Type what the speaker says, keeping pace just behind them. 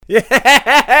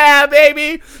Yeah,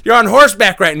 baby! You're on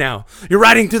horseback right now. You're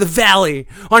riding through the valley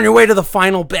on your way to the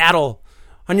final battle,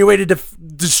 on your way to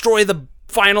destroy the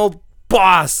final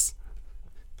boss,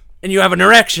 and you have an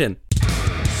erection.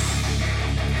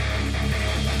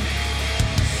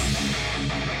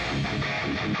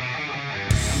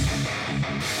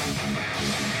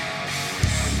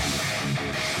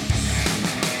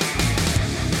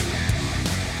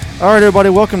 All right, everybody,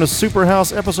 welcome to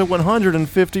Superhouse episode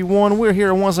 151. We're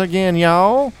here once again,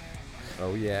 y'all.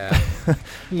 Oh, yeah.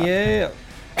 Yeah.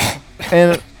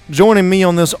 And joining me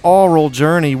on this oral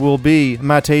journey will be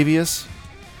Matavius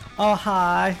Oh,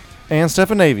 hi. and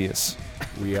Stephanavius.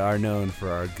 We are known for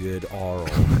our good oral.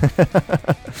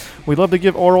 We love to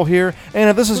give oral here. And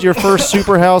if this is your first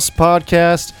Superhouse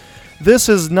podcast, this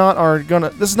is not going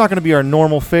to be our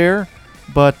normal fare.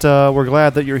 But we're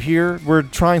glad that you're here. We're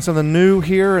trying something new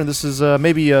here, and this is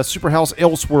maybe a Superhouse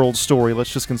Elseworld story.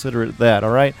 Let's just consider it that,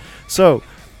 all right? So,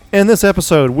 in this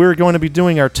episode, we're going to be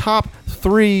doing our top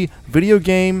 3 video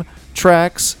game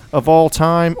tracks of all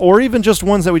time, or even just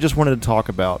ones that we just wanted to talk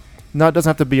about. Now, it doesn't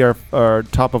have to be our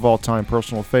top of all time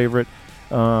personal favorite.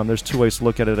 There's 2 ways to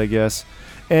look at it, I guess.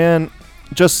 And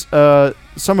just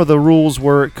some of the rules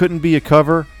were it couldn't be a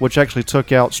cover, which actually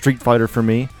took out Street Fighter for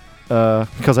me.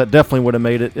 Because that definitely would have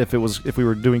made it if we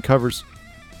were doing covers,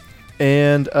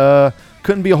 and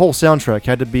couldn't be a whole soundtrack.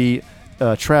 Had to be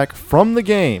a track from the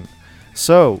game.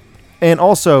 So, and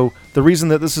also the reason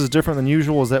that this is different than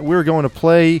usual is that we're going to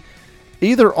play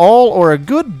either all or a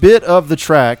good bit of the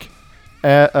track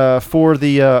for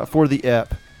the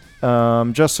ep,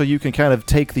 just so you can kind of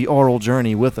take the oral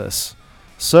journey with us.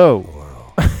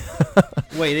 So,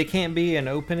 Wait, it can't be an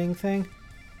opening thing?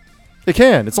 it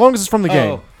can, as long as it's from the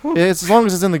game. Whew. It's as long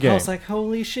as it's in the game. I was like,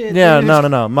 holy shit. Yeah, dude.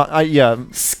 no. Yeah,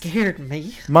 Scared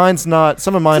me. mine's not.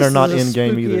 Some of mine are not in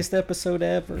game either. This is the spookiest episode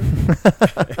ever.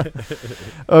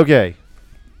 Okay,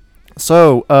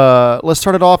 so let's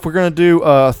start it off. We're gonna do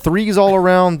 3s all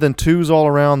around, then 2s all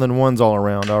around, then 1s all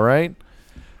around. All right.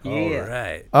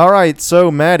 Yeah. All right. So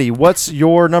Maddie, what's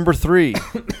your number 3?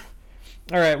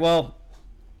 All right, well,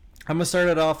 I'm going to start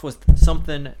it off with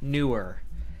something newer.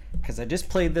 Because I just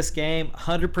played this game,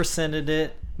 100%ed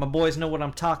it. My boys know what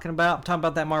I'm talking about. I'm talking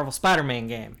about that Marvel Spider-Man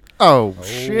game. Oh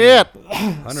shit!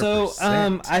 100%.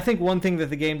 So, I think one thing that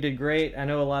the game did great, I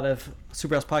know a lot of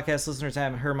Superhouse podcast listeners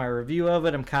haven't heard my review of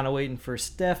it. I'm kind of waiting for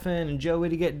Stefan and Joey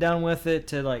to get done with it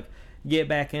to, like, get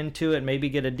back into it, maybe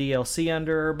get a DLC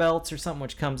under our belts or something,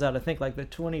 which comes out, I think, like the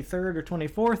 23rd or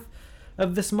 24th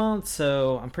of this month.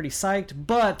 So, I'm pretty psyched.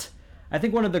 But I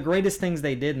think one of the greatest things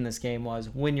they did in this game was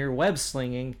when you're web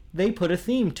slinging, they put a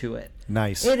theme to it.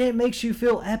 Nice. And it makes you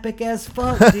feel epic as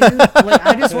fuck, dude. Like,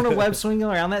 I just want to web swing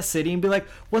around that city and be like,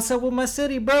 what's up with my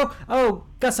city, bro? Oh,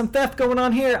 got some theft going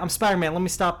on here. I'm Spider-Man. Let me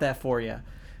stop that for you.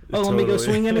 Oh, let me go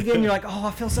swinging again. You're like, oh,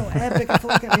 I feel so epic. I feel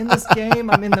like I'm in this game.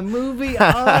 I'm in the movie.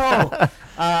 Oh.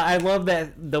 I love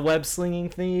that the web slinging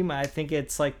theme. I think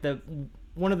it's like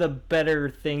one of the better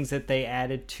things that they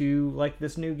added to, like,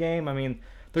 this new game. I mean,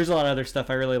 there's a lot of other stuff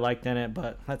I really liked in it,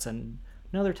 but that's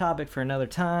another topic for another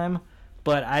time.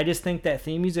 But I just think that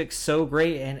theme music's so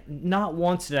great, and not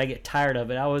once did I get tired of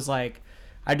it. I was like,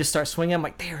 I just start swinging. I'm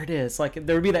like, there it is. Like,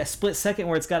 there would be that split second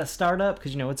where it's got to start up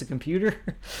because, it's a computer,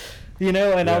 and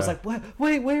I was like, what?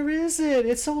 Wait, where is it?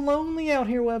 It's so lonely out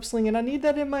here web slinging. I need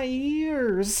that in my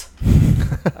ears.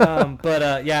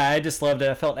 Yeah, I just loved it.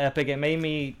 I felt epic. It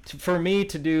made for me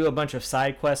to do a bunch of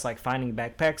side quests, like finding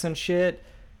backpacks and shit.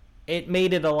 It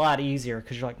made it a lot easier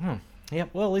because you're like, yeah,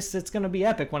 well, at least it's going to be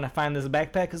epic when I find this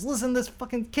backpack because listen to this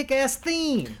fucking kick-ass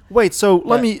theme. Wait, so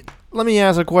let me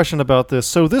ask a question about this.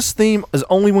 So this theme is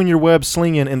only when you're web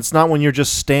slinging, and it's not when you're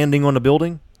just standing on a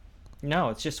building? No,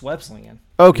 it's just web slinging.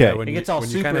 Okay. It gets all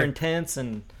super intense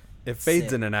and it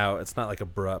fades in and out. It's not like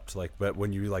abrupt, but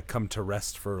when you like come to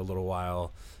rest for a little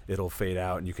while, it'll fade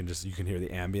out, and you can hear the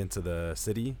ambience of the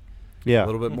city. Yeah. A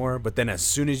little bit more, but then as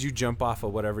soon as you jump off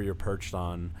of whatever you're perched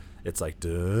on, it's like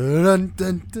dun,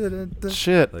 dun, dun, dun,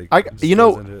 shit. Like, I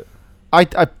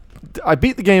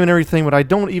beat the game and everything, but I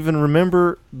don't even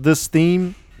remember this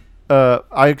theme.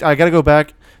 I got to go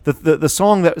back. The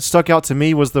song that stuck out to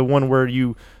me was the one where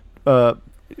you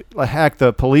hack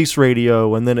the police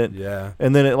radio, and then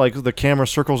it like the camera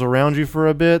circles around you for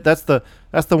a bit. That's the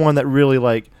one that really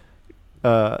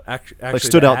actually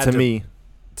stood out to me.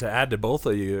 To add to both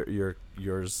of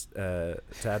yours, to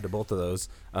add to both of those,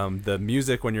 the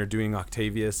music when you're doing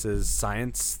Octavius's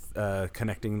science,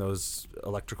 connecting those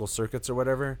electrical circuits or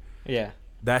whatever. Yeah.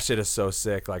 That shit is so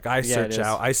sick. Like I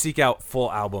seek out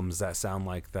full albums that sound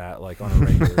like that, like on a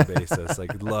regular basis.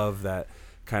 Like love that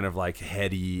kind of like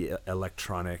heady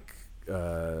electronic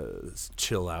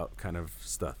chill out kind of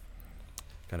stuff,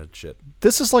 kind of shit.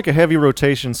 This is like a heavy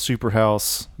rotation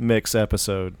Superhouse mix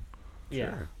episode.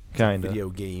 Yeah. Kind of. Video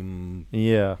game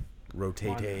Yeah.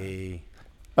 rotate.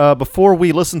 Before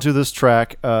we listen to this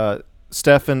track,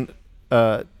 Stefan,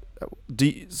 so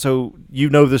you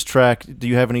know this track. Do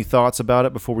you have any thoughts about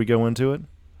it before we go into it?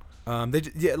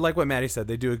 Like what Maddie said,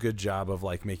 they do a good job of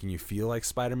like making you feel like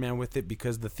Spider-Man with it,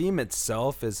 because the theme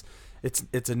itself is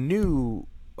it's a new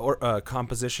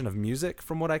composition of music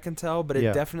from what I can tell, but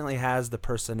it definitely has the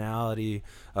personality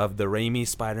of the Raimi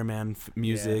Spider-Man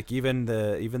music, even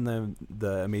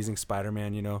the Amazing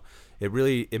Spider-Man. You know, it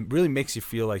really makes you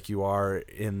feel like you are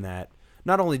in that,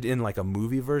 not only in like a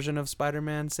movie version of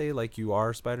Spider-Man, say like you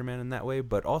are Spider-Man in that way,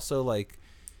 but also like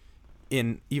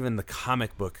in even the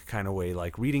comic book kind of way,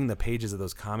 like reading the pages of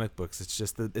those comic books. It's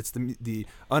just the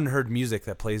unheard music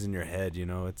that plays in your head. You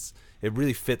know, it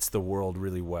really fits the world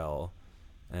really well.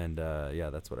 And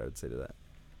that's what I would say to that.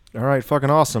 All right, fucking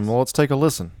awesome. Well, let's take a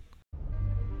listen.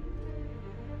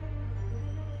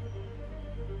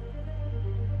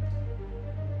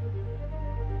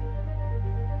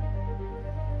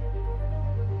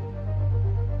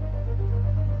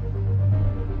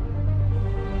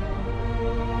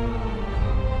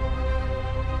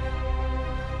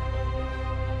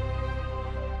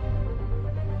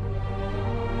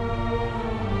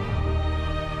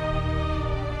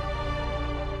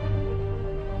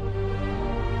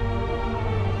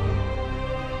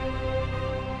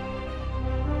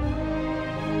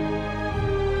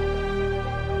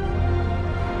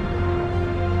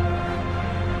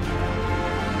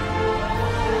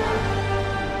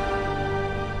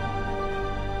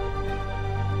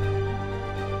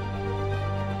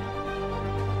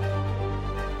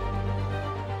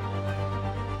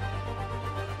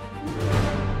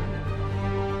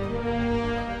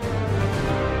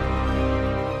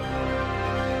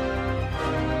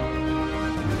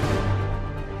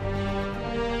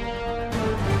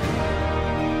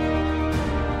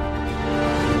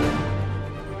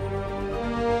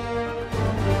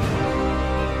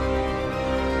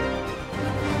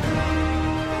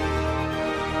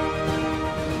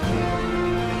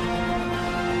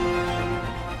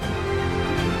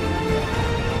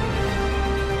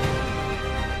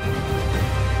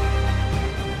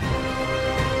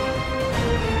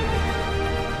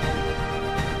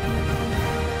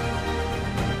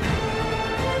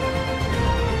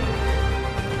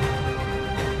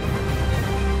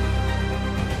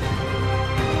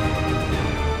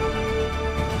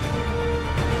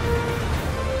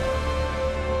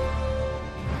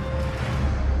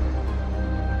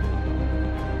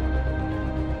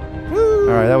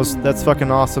 All right, that's fucking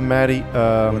awesome, Maddie.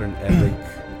 What an epic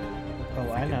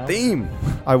Oh, I know. theme.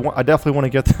 I definitely want to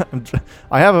get that.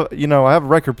 I have a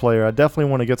record player. I definitely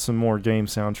want to get some more game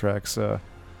soundtracks.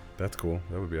 That's cool.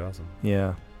 That would be awesome.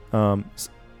 Yeah.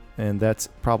 And that's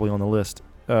probably on the list.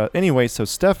 Anyway, so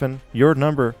Stefan, your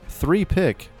number 3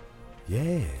 pick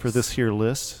Yes. for this here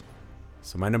list.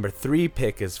 So my number 3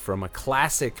 pick is from a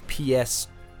classic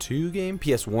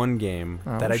PS1 game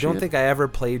that I don't think I ever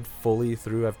played fully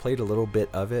through. I've played a little bit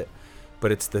of it,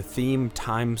 but it's the theme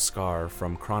Time Scar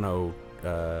from Chrono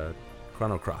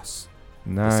Cross.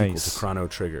 Nice. The sequel to Chrono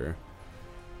Trigger.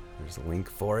 There's a link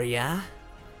for ya.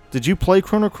 Did you play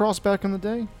Chrono Cross back in the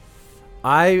day?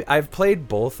 I've played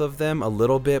both of them a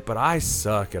little bit, but I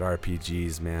suck at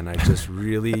RPGs, man. I just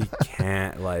really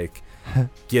can't like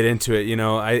get into it, you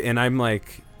know. I'm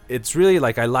like, it's really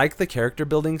like I like the character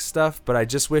building stuff, but I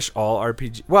just wish all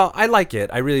RPG. Well, I like it,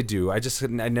 I really do. I've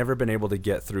never been able to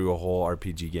get through a whole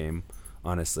RPG game.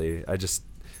 Honestly, I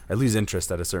lose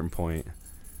interest at a certain point.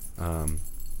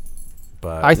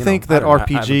 But I think that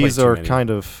RPGs are many.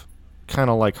 kind of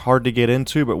like hard to get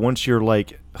into, but once you're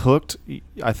like hooked,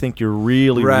 I think you're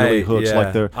really hooked. Yeah.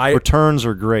 Like the returns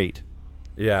are great.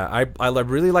 Yeah, I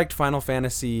really liked Final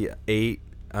Fantasy VIII.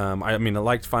 I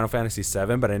liked Final Fantasy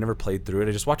VII, but I never played through it.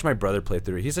 I just watched my brother play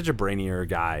through it. He's such a brainier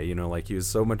guy, you know, like he was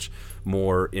so much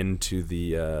more into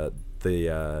the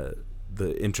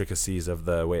intricacies of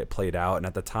the way it played out. And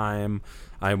at the time,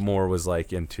 I more was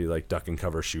like into like duck and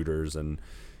cover shooters and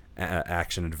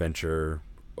action adventure,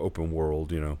 open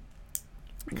world, you know,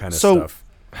 kind of stuff.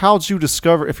 How'd you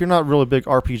discover? If you're not really a big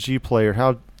RPG player,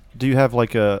 how do you have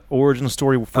like a origin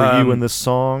story for you in this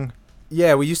song?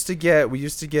 Yeah, we used to get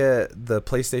the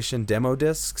PlayStation demo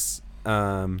discs,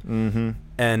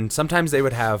 and sometimes they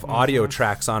would have audio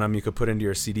tracks on them you could put into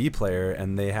your CD player,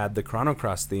 and they had the Chrono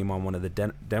Cross theme on one of the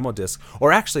demo discs.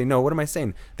 Or actually, no, what am I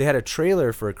saying? They had a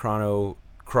trailer for Chrono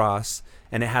Cross,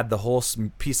 and it had the whole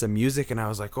piece of music, and I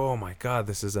was like, oh my god,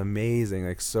 this is amazing,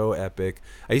 like so epic.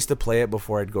 I used to play it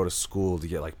before I'd go to school to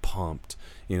get like pumped,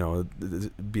 you know,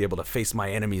 be able to face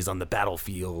my enemies on the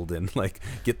battlefield and like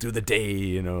get through the day,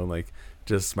 you know, like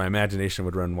just my imagination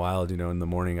would run wild, you know. In the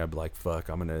morning I'd be like, fuck,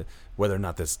 I'm gonna, whether or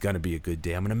not this is gonna be a good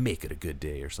day, I'm gonna make it a good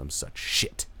day or some such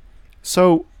shit.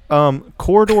 So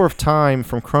Corridor of Time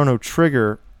from Chrono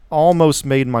Trigger almost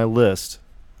made my list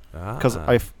because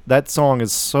that song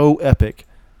is so epic,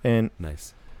 and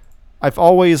nice. I'm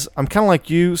kind of like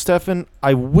you, Stefan.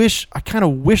 I kind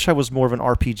of wish I was more of an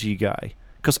RPG guy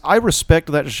because I respect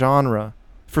that genre.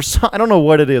 I don't know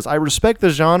what it is. I respect the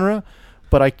genre,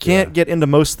 but I can't get into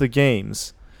most of the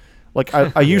games. Like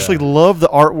I usually love the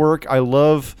artwork. I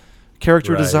love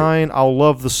character design. I'll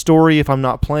love the story if I'm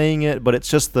not playing it, but it's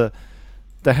just the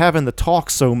having the talk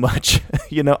so much.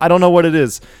 You know, I don't know what it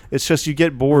is. It's just you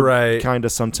get bored kind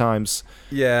of sometimes.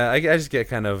 Yeah, I just get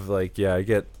kind of like, I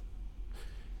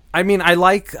mean, I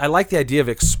like the idea of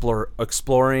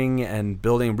exploring and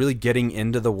building, really getting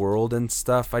into the world and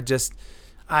stuff. I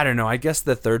don't know. I guess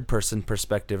the third person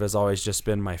perspective has always just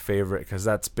been my favorite because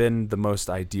that's been the most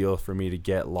ideal for me to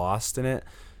get lost in it.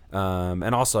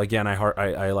 And also, again,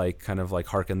 I like kind of like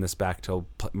harken this back to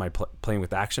my playing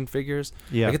with action figures.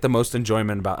 Yeah. I get the most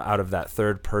enjoyment out of that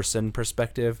third person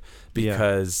perspective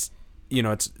because you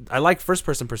know, I like first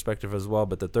person perspective as well,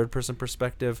 but the third person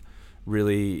perspective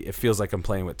really, it feels like I'm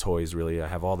playing with toys. Really, I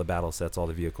have all the battle sets, all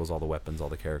the vehicles, all the weapons, all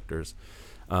the characters.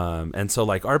 And so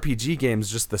like RPG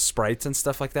games, just the sprites and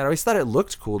stuff like that, I always thought it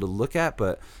looked cool to look at,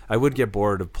 but I would get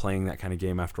bored of playing that kind of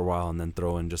game after a while and then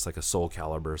throw in just like a Soul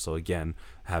Calibur. So again,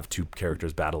 have two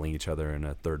characters battling each other in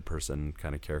a third person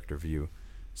kind of character view.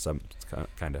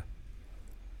 Kind of.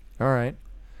 All right.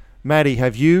 Maddie,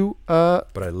 have you...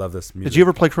 but I love this music. Did you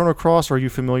ever play Chrono Cross, or are you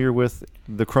familiar with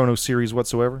the Chrono series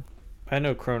whatsoever? I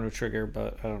know Chrono Trigger,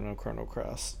 but I don't know Chrono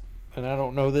Cross. And I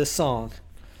don't know this song.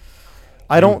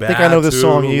 I don't think I know this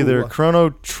song either. Chrono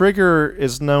Trigger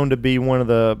is known to be one of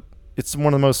the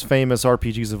most famous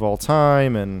RPGs of all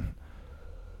time, and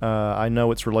I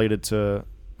know it's related to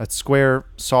Square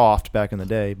Soft back in the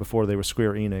day before they were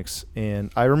Square Enix.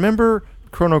 And I remember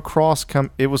Chrono Cross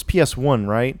it was PS1,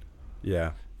 right?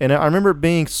 Yeah. And I remember it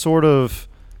being sort of,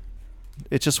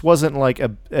 it just wasn't like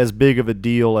as big of a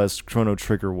deal as Chrono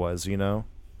Trigger was, you know?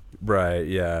 Right.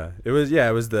 Yeah. It was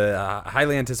the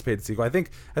highly anticipated sequel. I think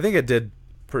it did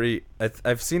pretty.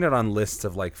 I've seen it on lists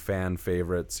of like fan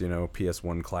favorites, you know,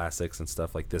 PS1 classics and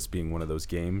stuff, like this being one of those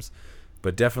games,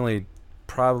 but definitely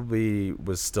probably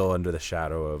was still under the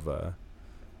shadow of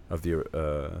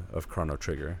Chrono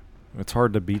Trigger. It's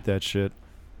hard to beat that shit.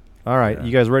 All right,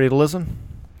 You guys ready to listen?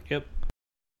 Yep.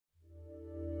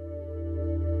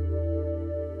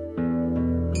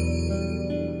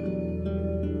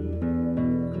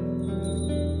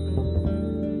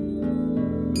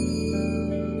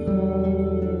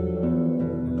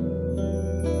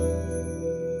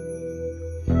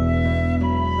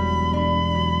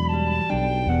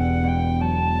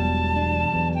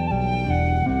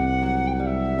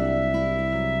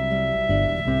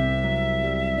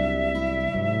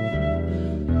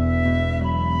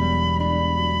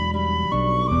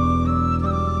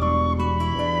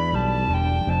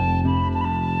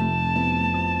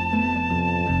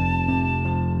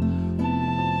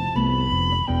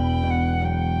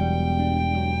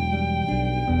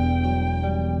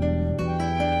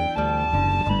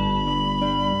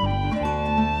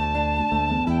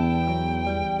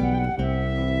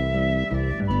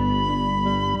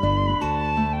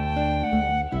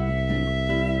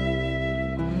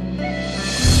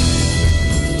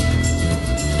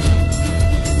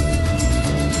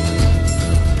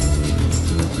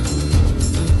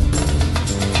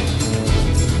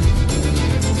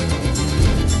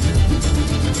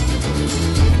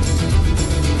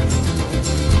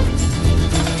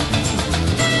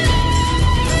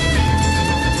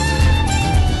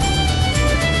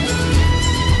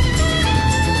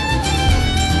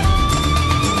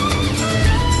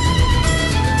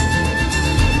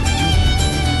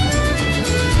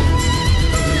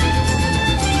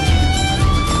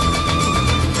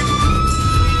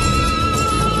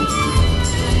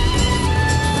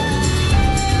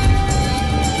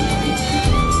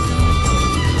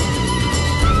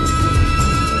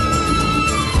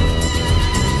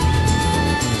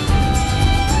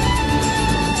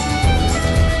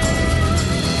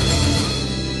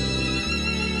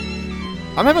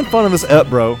 I'm having fun on this ep,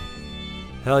 bro.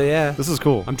 Hell yeah. This is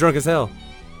cool. I'm drunk as hell.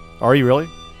 Are you really?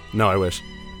 No, I wish.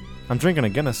 I'm drinking a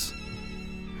Guinness.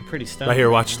 I'm pretty stoned. Right here,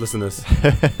 watch. Listen to this.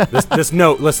 this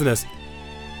note, listen to this.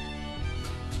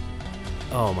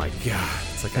 Oh my god.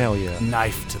 It's like Hell a yeah.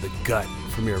 knife to the gut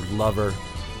from your lover.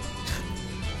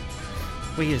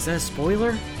 Wait, is that a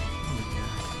spoiler? Oh my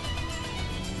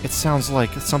god. It sounds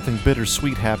like something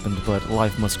bittersweet happened, but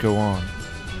life must go on.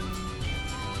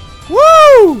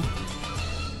 Woo!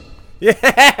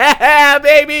 Yeah,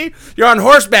 baby! You're on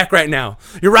horseback right now.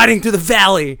 You're riding through the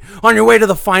valley on your way to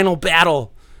the final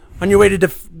battle, on your way to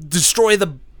destroy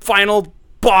the final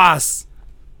boss.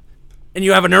 And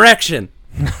you have an erection.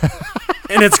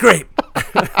 And it's great.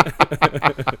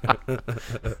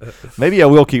 Maybe I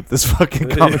will keep this fucking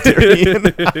commentary in.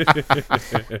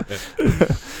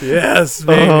 Yes,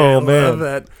 baby. Oh, I man. love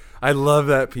that. I love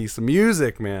that piece of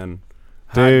music, man.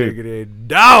 Hot Dude. diggity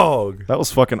dog. That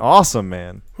was fucking awesome,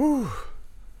 man.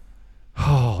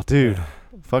 Oh, dude.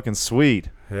 Fucking sweet.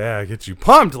 Yeah, it gets you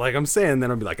pumped, like I'm saying. Then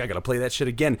I'll be like, I gotta play that shit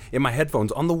again in my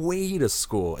headphones on the way to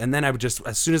school. And then I would just,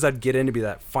 as soon as I'd get in, to be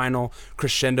that final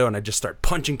crescendo, and I'd just start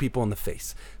punching people in the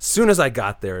face. As soon as I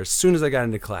got there, as soon as I got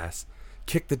into class,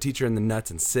 kick the teacher in the nuts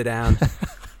and sit down.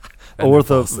 and Or then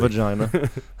fall the asleep. vagina.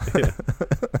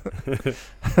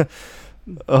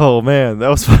 Oh, man.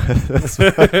 That's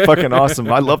fucking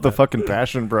awesome. I love the fucking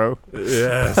passion, bro.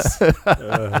 Yes.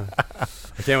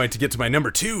 I can't wait to get to my number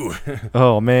 2.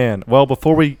 Oh, man. Well,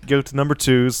 before we go to number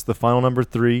 2s, the final number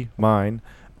 3, mine,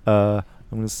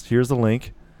 here's the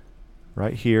link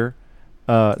right here.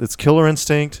 It's Killer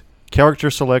Instinct,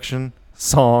 character selection,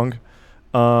 song.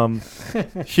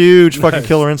 Huge fucking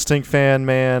Killer Instinct fan,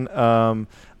 man.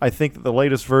 I think that the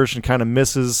latest version kind of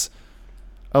misses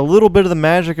a little bit of the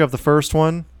magic of the first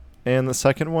one and the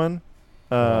second one.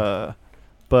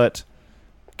 But,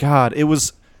 God, it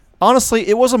was... Honestly,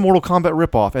 it was a Mortal Kombat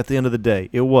ripoff at the end of the day.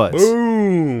 It was.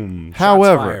 Boom.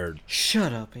 However- Shots fired.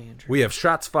 Shut up, Andrew. We have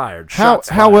shots fired. Shots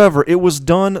fired. However, it was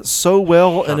done so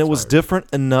well and Shots it was fired. different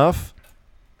enough.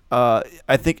 I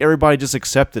think everybody just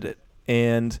accepted it.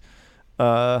 And,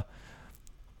 I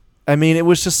mean, it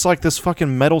was just like this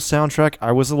fucking metal soundtrack.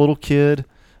 I was a little kid.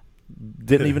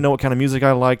 Didn't even know what kind of music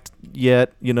I liked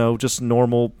yet. You know, just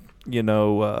normal,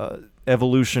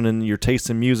 evolution in your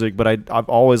taste in music. But I've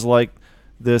always liked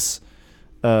this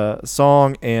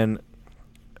song, and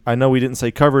I know we didn't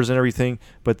say covers and everything,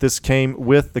 but this came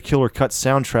with the Killer Cut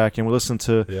soundtrack, and we listened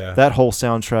to that whole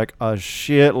soundtrack a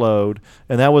shitload,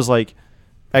 and that was like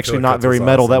actually Killer not Cuts very was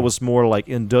metal. awesome. That was more like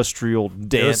industrial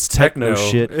dance techno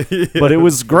shit. Yeah, But it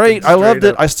was great. I loved straight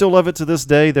it. up. I still love it to this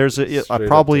day. There's Straight up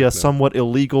probably a techno. somewhat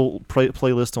illegal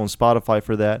playlist on Spotify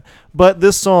for that. But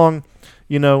this song,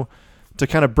 to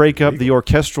kind of break up the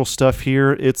orchestral stuff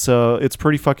here, it's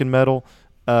pretty fucking metal.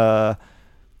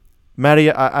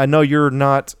 Maddie, I know you're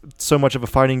not so much of a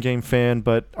fighting game fan,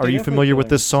 but are Dude, you I play familiar with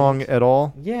Killer this song at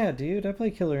all? Yeah, dude, I play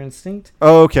Killer Instinct.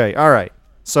 Oh, okay, all right.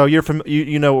 So you're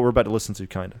you know what we're about to listen to,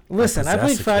 kind of. Listen, I possess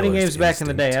played a fighting killer's games back in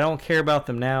the day. instinct. I don't care about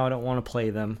them now. I don't want to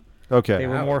play them. Okay. They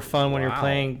were more fun when you're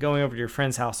Wow. going over to your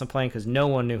friend's house and playing because no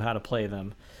one knew how to play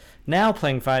them. Now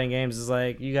playing fighting games is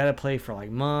like you got to play for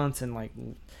like months and like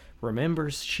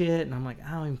remembers shit, and I'm like,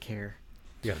 I don't even care.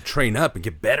 You gotta train up and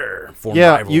get better. Form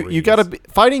Yeah, rivalries. you got to.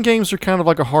 Fighting games are kind of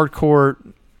like a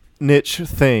hardcore niche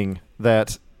thing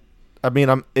that. I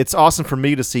mean, it's awesome for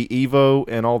me to see Evo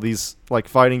and all these like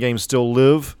fighting games still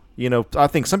live. I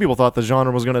think some people thought the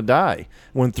genre was going to die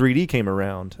when 3D came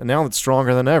around, and now it's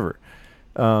stronger than ever.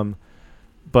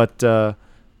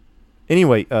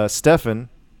 Anyway, Stefan,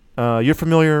 you're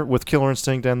familiar with Killer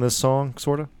Instinct and this song,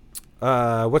 sort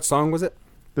of? What song was it?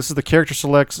 This is the Character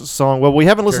Selects song. Well, we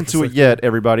haven't listened to it Character yet,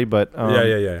 everybody, but...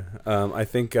 Yeah. I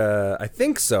think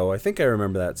so. I think I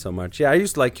remember that so much. Yeah, I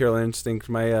used to like Killer Instinct.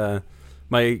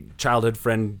 My childhood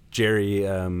friend Jerry,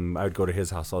 I would go to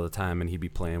his house all the time, and we'd be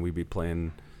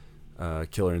playing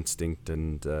Killer Instinct,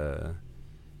 and it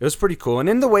was pretty cool. And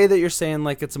in the way that you're saying,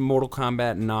 like, it's a Mortal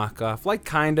Kombat knockoff, like,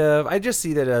 kind of, I just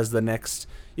see that as the next,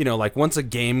 like, once a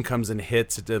game comes and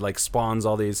hits, it like spawns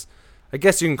all these, I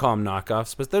guess you can call them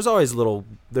knockoffs, but there's always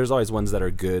ones that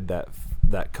are good that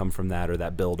come from that, or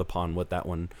that build upon what that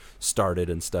one started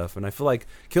and stuff. And I feel like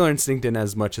Killer Instinct, in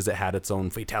as much as it had its own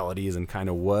fatalities and kind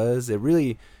of it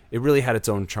really had its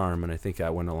own charm, and I think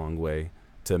that went a long way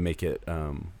to make it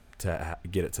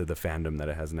get it to the fandom that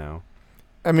it has now.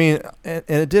 I mean, and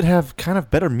it did have kind of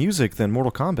better music than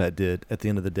Mortal Kombat did at the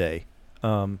end of the day.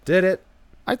 Did it?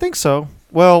 I think so.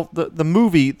 Well, the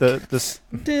movie, this...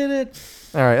 Did it?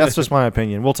 All right, that's just my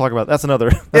opinion. We'll talk about that's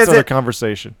another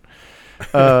conversation.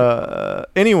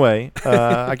 Anyway,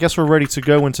 I guess we're ready to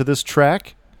go into this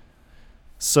track.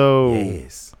 So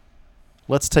Yes.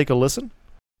 let's take a listen.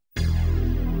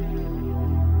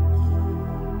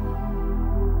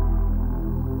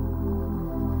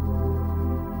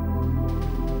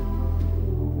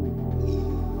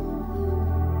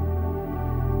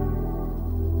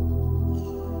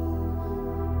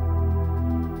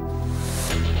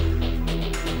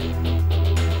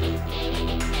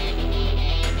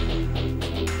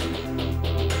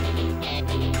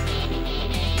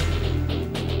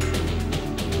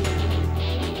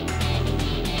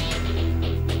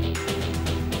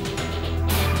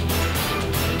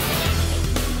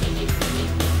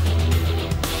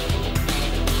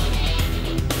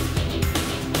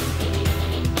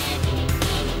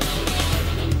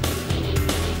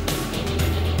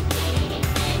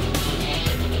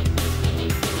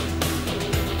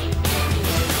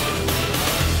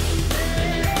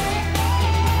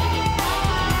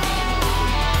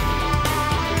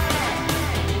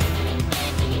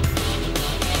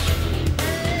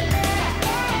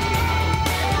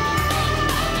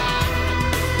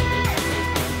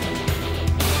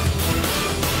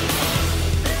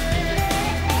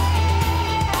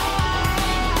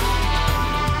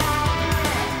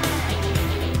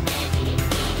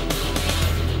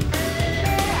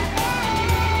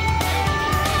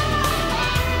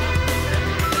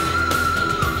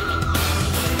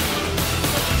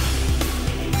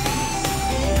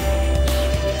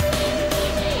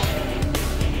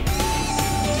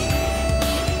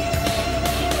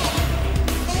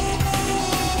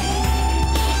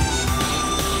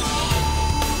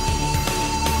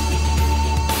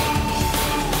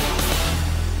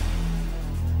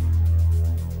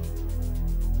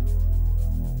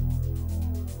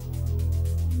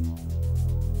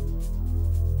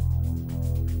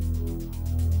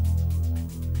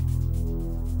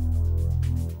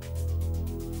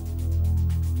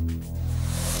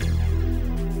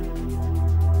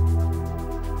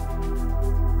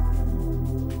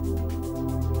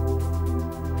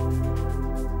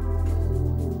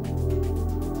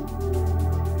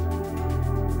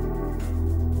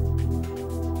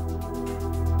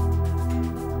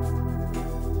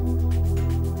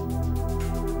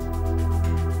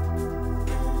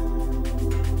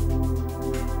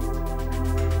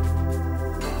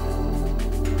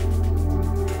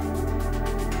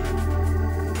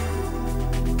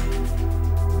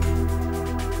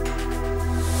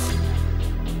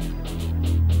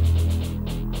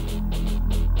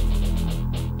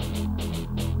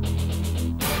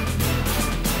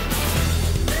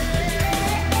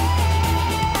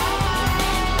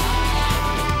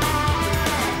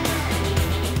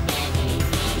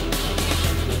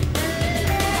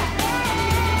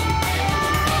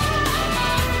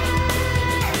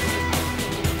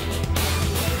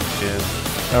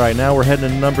 All right, now we're heading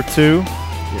to number 2.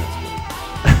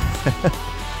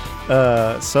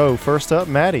 So first up,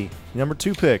 Maddie, number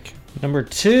 2 pick. Number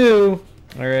 2.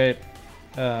 All right.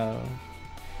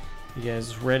 You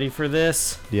guys ready for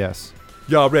this? Yes.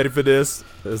 Y'all ready for this?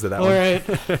 Is it that All one? right.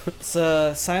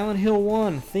 It's Silent Hill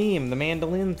 1 theme, the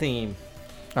mandolin theme.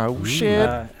 Oh shit.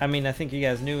 I mean, I think you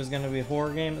guys knew it was going to be a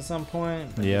horror game at some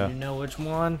point. But Yeah. You know which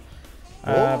one?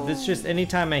 This just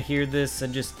anytime I hear this,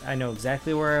 I know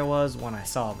exactly where I was when I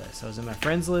saw this. I was in my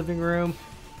friend's living room.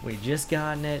 We just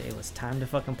gotten it. It was time to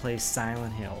fucking play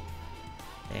Silent Hill,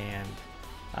 and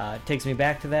it takes me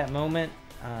back to that moment.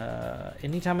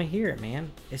 Anytime I hear it,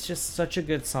 man, it's just such a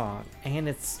good song, and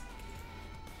it's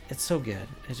so good.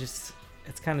 It's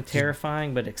kind of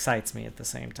terrifying, but excites me at the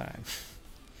same time.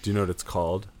 Do you know what it's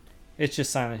called? It's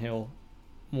just Silent Hill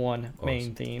 1 main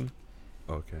Awesome. theme.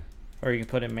 Okay. Or you can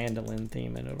put in mandolin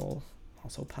theme and it'll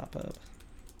also pop up.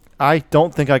 I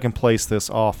don't think I can place this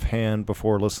offhand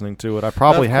before listening to it. I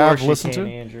probably have listened to it.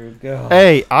 Andrew. Go.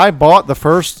 Hey, I bought the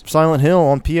first Silent Hill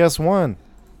on PS1.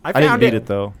 I didn't found beat it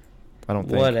though. I don't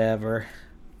think. Whatever.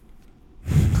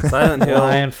 Silent Hill.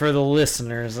 Lying for the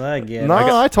listeners, I get No,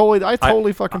 it. I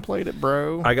totally fucking played it,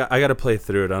 bro. I got to play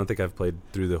through it. I don't think I've played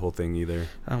through the whole thing either.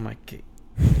 Oh my god.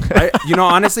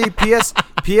 Honestly,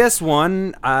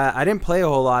 PS1. I didn't play a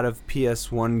whole lot of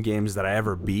PS1 games that I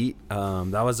ever beat.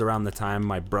 That was around the time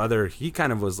my brother. He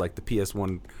kind of was like the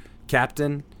PS1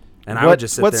 captain, and I would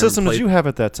just sit what there system and play. did you have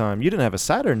at that time? You didn't have a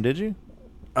Saturn, did you?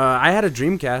 I had a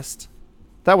Dreamcast.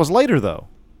 That was later though.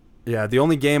 Yeah, the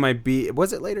only game I beat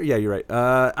was it later. Yeah, you're right.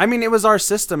 I mean, it was our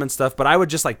system and stuff, but I would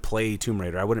just like play Tomb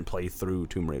Raider. I wouldn't play through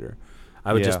Tomb Raider.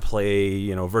 I would just play,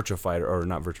 Virtua Fighter or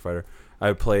not Virtua Fighter. I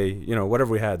would play,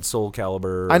 whatever we had, Soul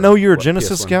Calibur. I know you're a what,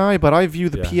 Genesis PS1. guy, but I view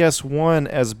the Yeah. PS1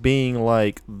 as being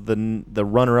like the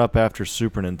runner-up after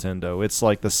Super Nintendo. It's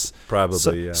like this.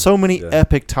 Probably, yeah. So many Yeah.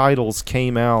 epic titles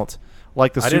came out.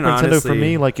 Like the I Super didn't Nintendo for honestly-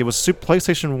 me, like it was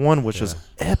PlayStation 1, which was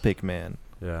Yeah. epic, man.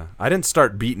 Yeah, I didn't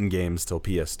start beating games till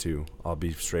PS2. I'll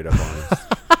be straight up honest.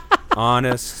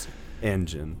 Honest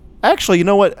engine. Actually, you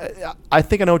know what? I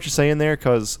think I know what you're saying there,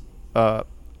 because a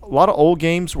lot of old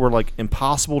games were like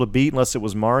impossible to beat unless it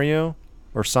was Mario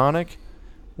or Sonic.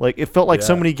 Like it felt like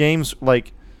so Yeah. many games,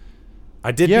 like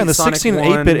I did. yeah, beat in the Sonic 16 and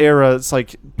 1. 8-bit era, it's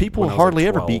like people when I was, hardly like,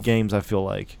 ever 12. beat games. I feel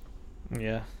like.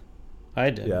 Yeah.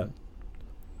 I did. Yeah.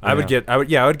 I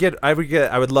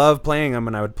would love playing them,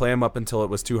 and I would play them up until it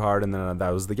was too hard, and then that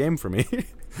was the game for me.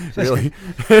 Really.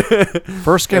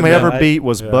 First game I Yeah, ever beat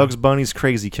was yeah. Bugs Bunny's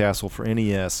Crazy Castle for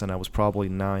NES, and I was probably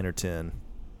 9 or 10.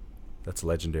 That's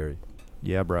legendary.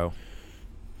 Yeah, bro.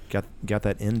 Got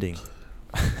that ending.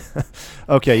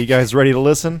 Okay, you guys ready to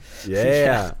listen?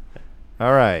 Yeah.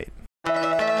 All right.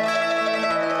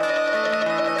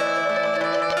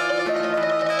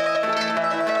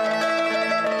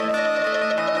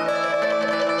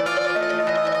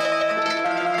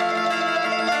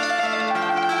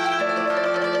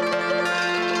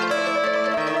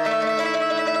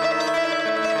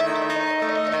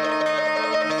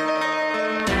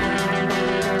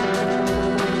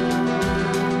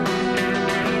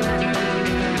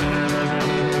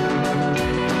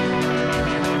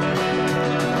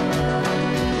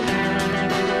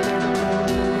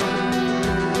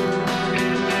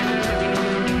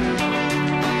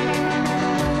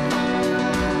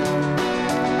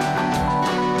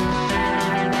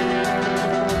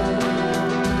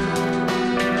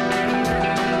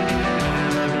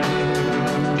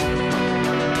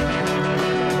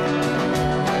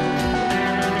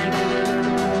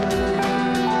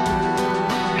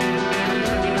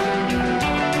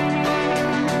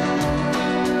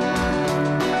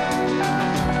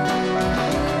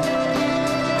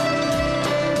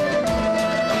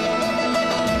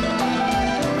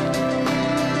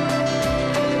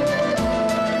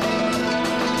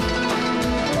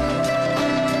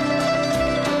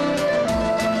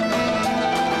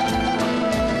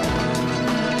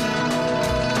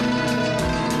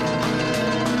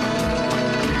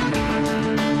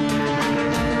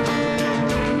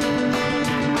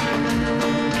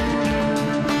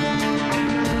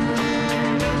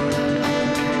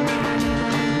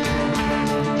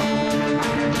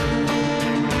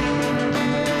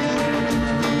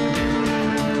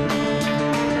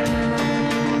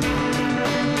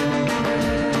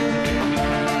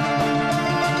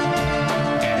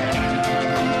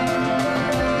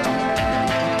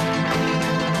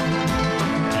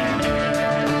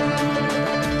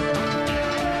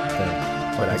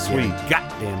 Sweet.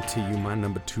 Goddamn to you, my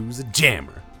number 2's a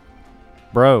jammer.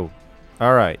 Bro.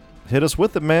 All right. Hit us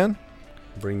with it, man.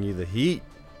 Bring you the heat.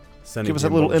 Sonny Give us a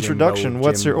Jimbo, little Jimbo, introduction.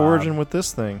 What's your Jim Bob, origin with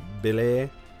this thing? Billy.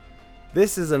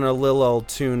 This is a little old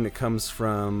tune that comes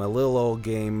from a little old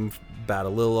game about a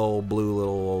little old blue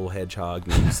little old hedgehog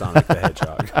named Sonic the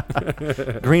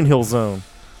Hedgehog. Green Hill Zone.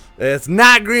 It's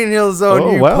not Green Hill Zone,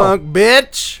 Oh, you wow. punk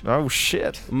bitch. Oh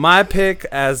shit. My pick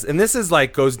and this is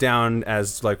like goes down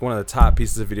as like one of the top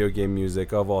pieces of video game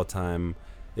music of all time.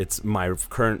 It's my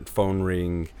current phone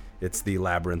ring. It's the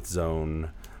Labyrinth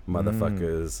Zone.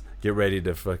 Motherfuckers, get ready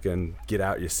to fucking get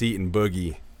out your seat and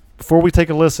boogie. Before we take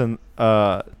a listen,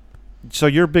 so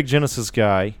you're a big Genesis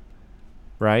guy,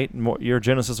 right? You're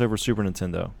Genesis over Super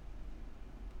Nintendo,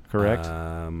 correct?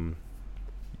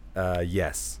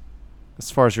 Yes. As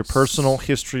far as your personal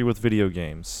history with video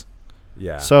games.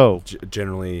 Yeah. So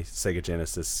generally Sega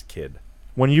Genesis kid.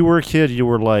 when you were a kid, you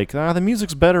were like, the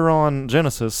music's better on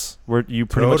Genesis. Where you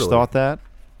pretty much Totally. thought that?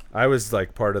 I was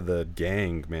like part of the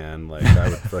gang, man. Like I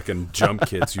would fucking jump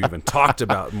kids who even talked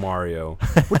about Mario.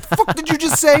 What the fuck did you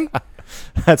just say?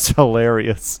 That's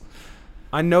hilarious.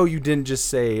 I know you didn't just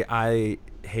say I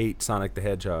hate Sonic the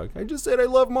Hedgehog. I just said I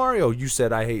love Mario. You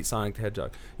said I hate Sonic the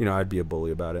Hedgehog. You know, I'd be a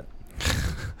bully about it.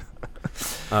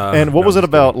 And what no, was I'm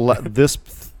it just about this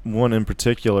one in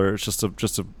particular? It's just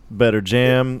a better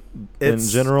jam in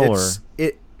general,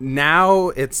 or now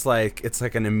it's like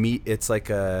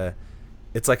a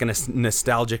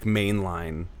nostalgic main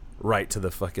line right to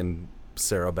the fucking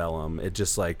cerebellum. It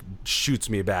just like shoots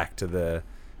me back to the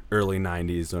early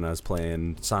 90s when I was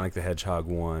playing Sonic the Hedgehog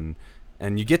 1.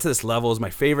 And you get to this level, is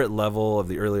my favorite level of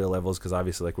the earlier levels, because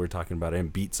obviously, like we were talking about, I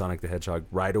didn't beat Sonic the Hedgehog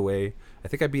right away. I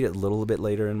think I beat it a little bit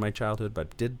later in my childhood,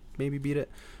 but did maybe beat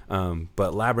it.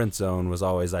 But Labyrinth Zone was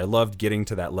always, I loved getting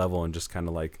to that level and just kind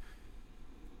of like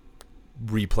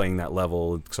replaying that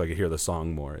level so I could hear the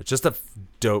song more. It's just a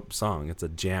dope song. It's a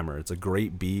jammer. It's a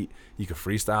great beat. You could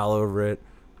freestyle over it.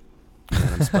 And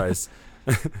I'm surprised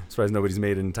nobody's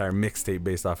made an entire mixtape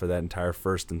based off of that entire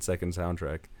first and second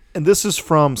soundtrack. and this is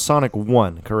from Sonic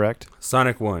 1, correct?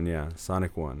 Sonic 1, yeah.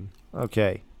 Sonic 1.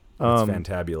 Okay. It's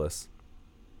fantabulous.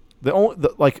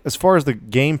 Like as far as the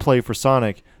gameplay for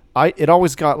Sonic, it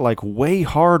always got like way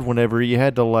hard whenever you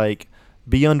had to like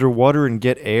be underwater and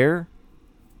get air.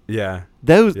 Yeah.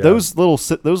 Those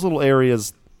little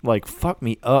areas like fuck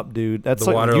me up, dude. That's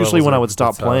The like water usually levels when I are would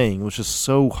stop tough. playing. It was just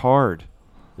so hard.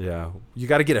 Yeah. You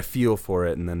got to get a feel for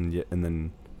it and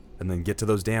then get to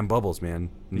those damn bubbles,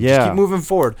 man. And Yeah. Just keep moving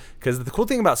forward, because the cool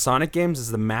thing about Sonic games is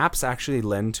the maps actually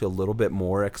lend to a little bit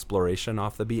more exploration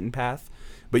off the beaten path.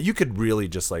 But you could really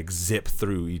just like zip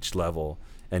through each level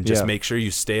and just Yeah. make sure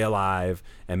you stay alive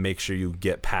and make sure you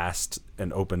get past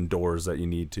and open doors that you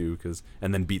need to,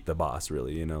 and then beat the boss,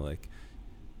 really, you know, like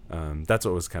that's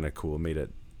what was kind of cool. It made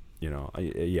it, you know,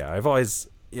 I've always,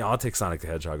 I'll take Sonic the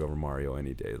Hedgehog over Mario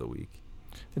any day of the week.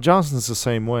 Johnson's the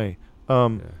same way.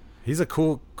 Yeah. He's a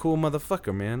cool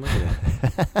motherfucker, man. Look at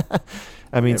him.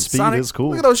 I mean, Damn, speed Sonic, is cool.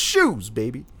 Look at those shoes,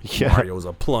 baby. Yeah. Mario's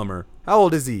a plumber. How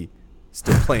old is he?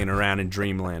 Still playing around in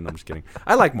Dreamland. I'm just kidding.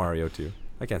 I like Mario too.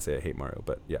 I can't say I hate Mario,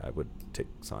 but yeah, I would take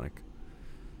Sonic.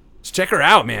 Just check her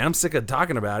out, man. I'm sick of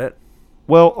talking about it.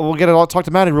 Well, we'll talk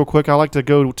to Maddie real quick. I like to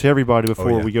go to everybody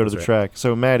before yeah, we go to the that's track.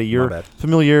 So, Maddie, your bad.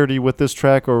 familiarity with this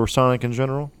track or Sonic in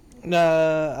general?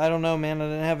 I don't know, man. I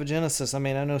didn't have a Genesis. I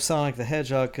mean, I know Sonic the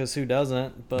Hedgehog because who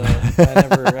doesn't? But I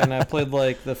never, and I played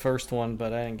like the first one,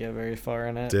 but I didn't get very far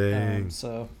in it. Dang.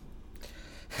 So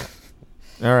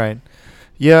All right.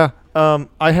 Yeah.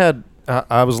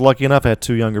 I was lucky enough. I had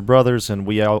two younger brothers, and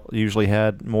we all usually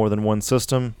had more than one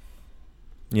system.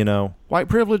 You know, white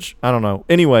privilege? I don't know.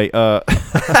 Anyway, yeah,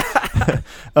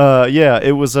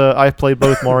 it was. I played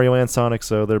both Mario and Sonic,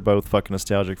 so they're both fucking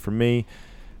nostalgic for me.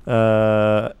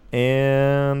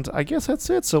 And I guess that's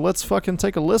it. So let's fucking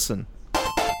take a listen.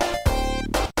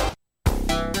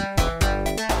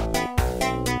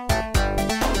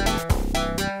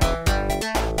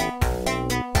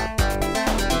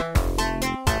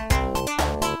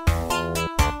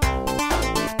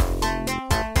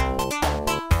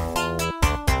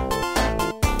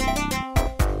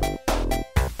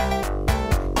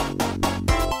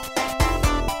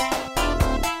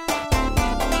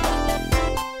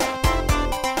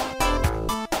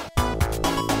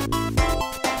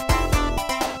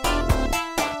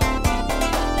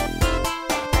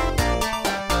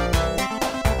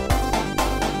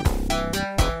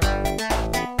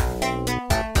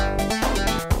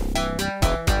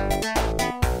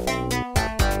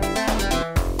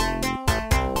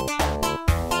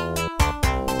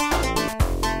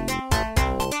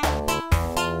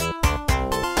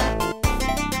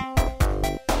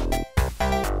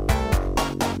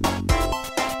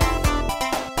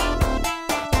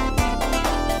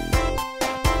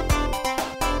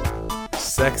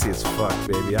 as fuck,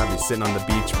 baby. I'll be sitting on the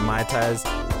beach with Mai Tais.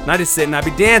 Not just sitting, I'll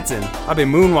be dancing. I'll be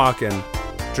moonwalking,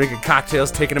 drinking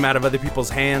cocktails, taking them out of other people's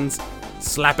hands,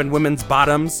 slapping women's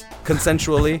bottoms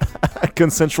consensually.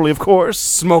 Consensually, of course.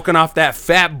 Smoking off that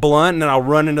fat blunt, and then I'll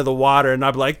run into the water, and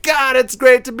I'll be like, God, it's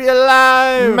great to be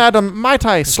alive. Madam, might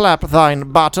I slap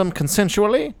thine bottom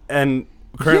consensually? And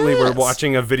currently we're Yes.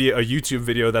 watching a YouTube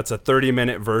video that's a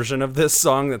 30-minute version of this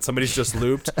song that somebody's just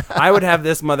looped. I would have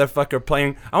this motherfucker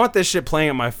playing. I want this shit playing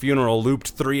at my funeral, looped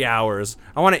 3 hours.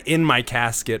 I want it in my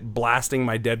casket, blasting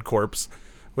my dead corpse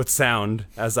with sound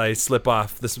as I slip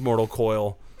off this mortal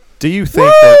coil. Do you think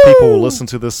that people will listen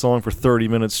to this song for 30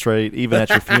 minutes straight, even at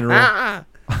your funeral?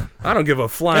 I don't give a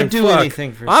flying Don't do fuck.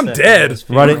 anything for I'm Steph dead. Rose.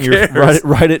 Write it in Who your cares?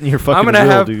 write it in your fucking I'm gonna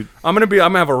will, have dude. I'm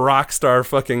gonna have a rock star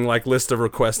fucking like list of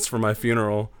requests for my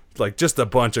funeral, like just a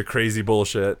bunch of crazy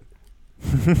bullshit.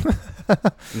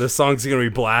 This song's gonna be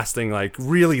blasting like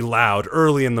really loud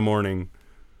early in the morning.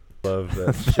 Love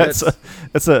that shit.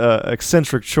 That's a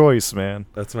eccentric choice, man.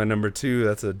 That's my number 2.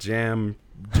 That's a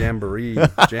jamboree,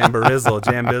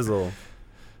 jambizzle.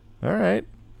 All right,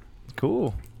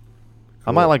 cool.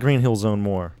 I might like Green Hill Zone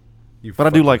more, You but I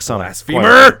do fucking like Sonic.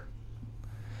 blasphemer.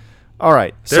 All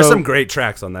right, There's so some great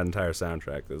tracks on that entire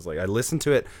soundtrack. There's like I listen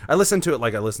to it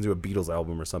like I listen to a Beatles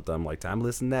album or something. I'm like, time to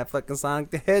listen to that fucking Sonic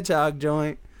the Hedgehog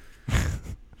joint.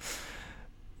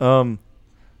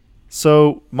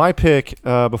 So my pick,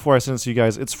 before I send it to you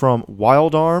guys, it's from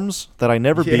Wild Arms that I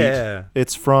never Yeah. beat.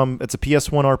 It's a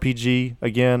PS1 RPG.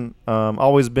 Again,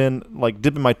 always been like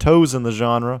dipping my toes in the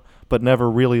genre, but never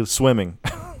really swimming,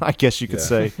 I guess you could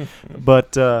say.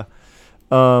 But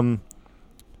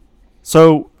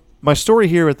so my story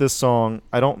here with this song,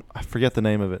 I forget the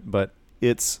name of it, but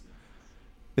it's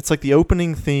like the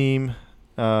opening theme.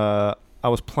 I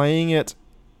was playing it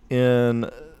in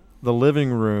the living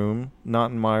room,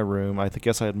 not in my room. I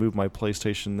guess I had moved my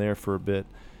PlayStation there for a bit.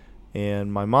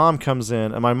 And my mom comes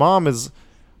in, and my mom has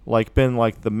like been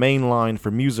like the main line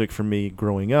for music for me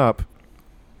growing up.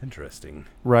 Interesting.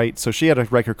 Right. So she had a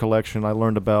record collection. I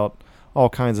learned about all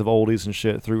kinds of oldies and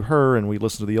shit through her, and we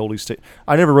listened to the oldies.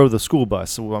 I never rode the school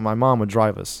bus, so my mom would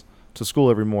drive us to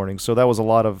school every morning. So that was a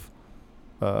lot of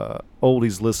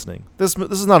oldies listening. This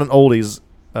is not an oldies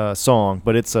song,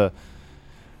 but it's a.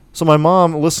 So my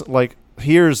mom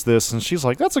hears this, and she's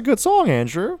like, "That's a good song,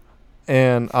 Andrew."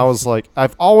 And I was like,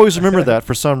 I've always remembered that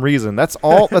for some reason. That's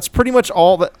all. That's pretty much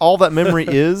all that memory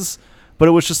is. But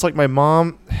it was just like my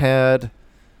mom had.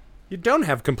 You don't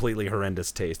have completely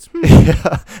horrendous taste.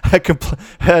 Yeah,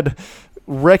 had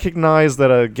recognized that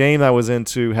a game I was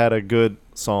into had a good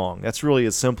song. That's really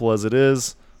as simple as it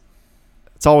is.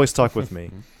 It's always stuck with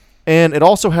me. And it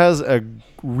also has a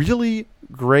really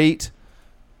great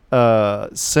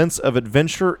sense of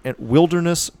adventure and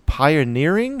wilderness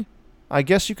pioneering, I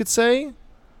guess you could say.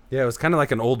 Yeah, it was kind of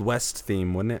like an Old West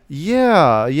theme, wasn't it?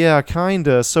 Yeah,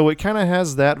 kinda. So it kind of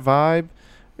has that vibe.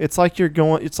 It's like you're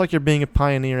being a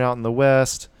pioneer out in the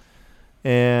West.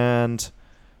 And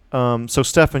so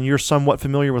Stefan, you're somewhat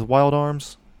familiar with Wild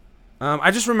Arms?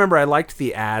 I just remember I liked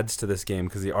the ads to this game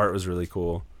because the art was really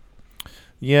cool.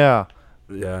 Yeah.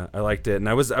 Yeah, I liked it, and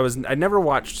I never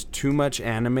watched too much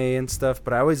anime and stuff,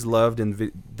 but I always loved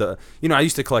I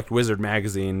used to collect Wizard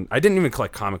magazine. I didn't even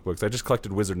collect comic books. I just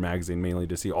collected Wizard magazine mainly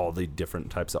to see all the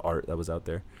different types of art that was out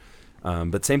there.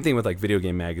 But same thing with like video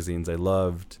game magazines. I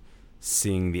loved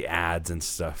seeing the ads and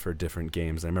stuff for different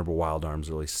games. I remember Wild Arms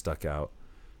really stuck out,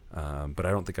 but I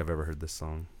don't think I've ever heard this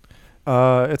song.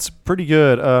 It's pretty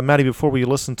good. Maddie, before we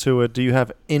listen to it, do you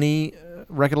have any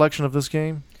recollection of this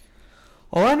game?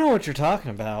 Oh, I know what you're talking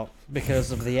about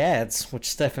because of the ads, which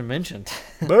Stefan mentioned.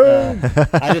 Boom.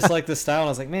 I just like the style. And I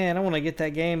was like, man, I want to get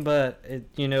that game, but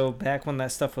back when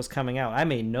that stuff was coming out, I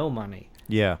made no money.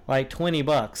 Yeah. Like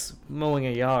 $20 mowing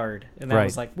a yard, and I Right.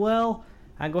 was like, well,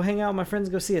 I go hang out with my friends,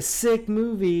 go see a sick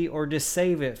movie, or just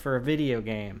save it for a video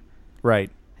game.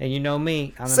 Right. And you know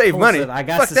me, I'm Save impulsive. money. I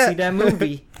got Fuck to that. see that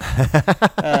movie.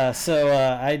 So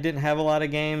I didn't have a lot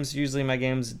of games. Usually my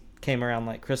games came around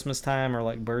like Christmas time or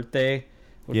like birthday.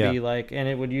 Would Yeah. be like, and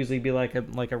it would usually be like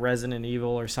a Resident Evil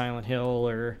or Silent Hill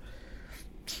or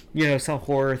some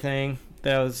horror thing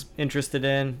that I was interested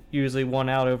in. Usually won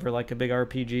out over like a big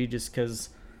RPG just because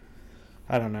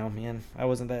I don't know, man. I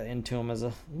wasn't that into them as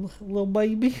a little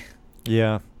baby.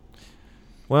 Yeah.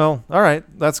 Well, all right.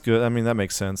 That's good. I mean, that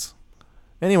makes sense.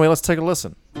 Anyway, let's take a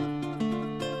listen.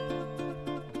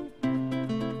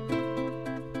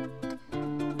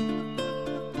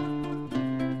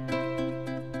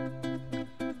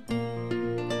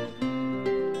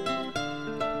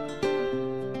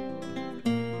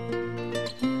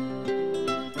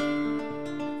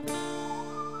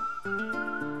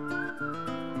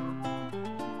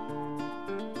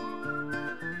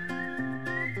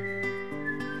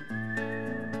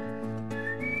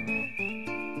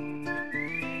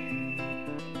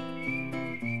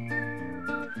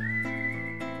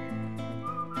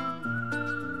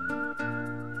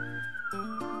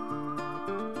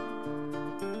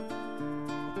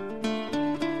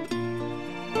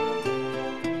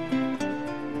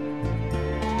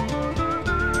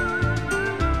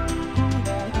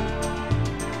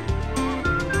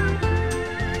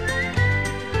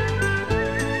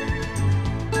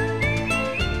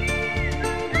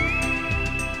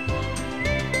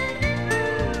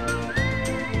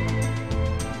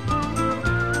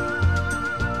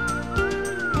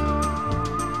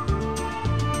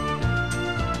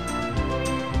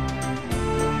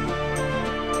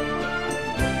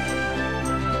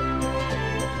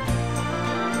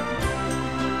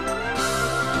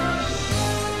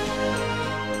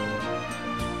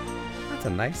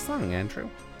 nice song, Andrew.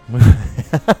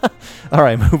 All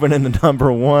right, moving into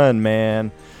number 1,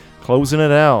 man. Closing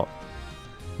it out.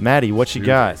 Maddie, what you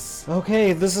got?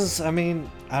 Okay, this is, I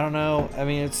don't know.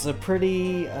 It's a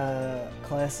pretty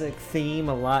classic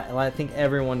theme. I think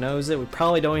everyone knows it. We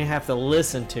probably don't even have to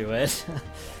listen to it.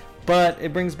 But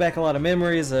it brings back a lot of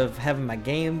memories of having my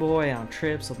Game Boy on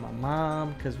trips with my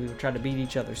mom because we would try to beat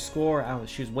each other's score.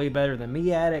 She was way better than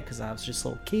me at it because I was just a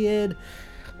little kid.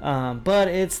 But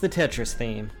it's the Tetris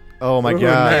theme. Oh my God!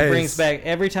 Nice. It brings back,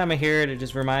 every time I hear it, it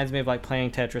just reminds me of like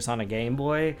playing Tetris on a Game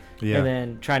Boy and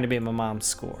then trying to beat my mom's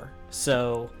score.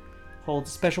 So holds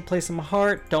a special place in my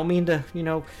heart. Don't mean to,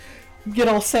 get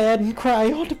all sad and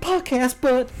cry on the podcast,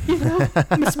 but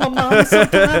miss my mom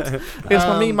sometimes. It's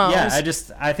my me moms. Yeah,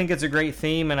 I think it's a great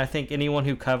theme, and I think anyone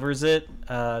who covers it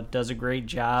does a great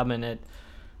job. And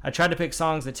I tried to pick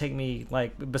songs that take me,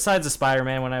 like, besides the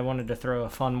Spider-Man, when I wanted to throw a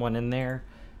fun one in there.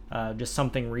 Just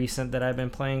something recent that I've been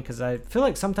playing, because I feel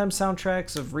like sometimes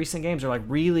soundtracks of recent games are like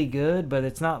really good, but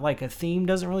it's not like a theme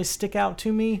doesn't really stick out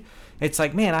to me. It's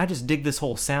like, man, I just dig this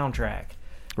whole soundtrack.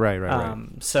 Right.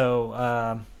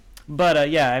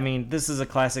 This is a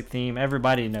classic theme.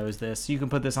 Everybody knows this. You can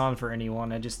put this on for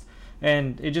anyone. It just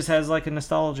has like a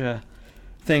nostalgia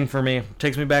thing for me. It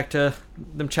takes me back to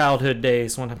them childhood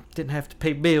days when I didn't have to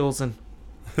pay bills and.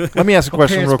 Let me ask a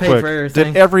question real quick.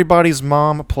 Did everybody's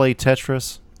mom play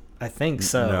Tetris? I think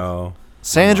so. No.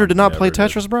 Sandra did not play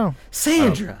Tetris, bro.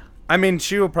 Sandra.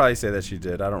 She will probably say that she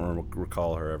did. I don't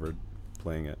recall her ever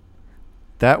playing it.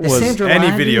 That was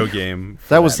any video game.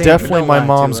 That was definitely my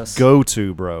mom's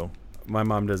go-to, bro. My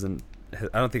mom doesn't.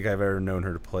 I don't think I've ever known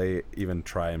her to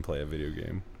try and play a video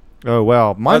game. Oh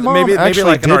wow, my mom actually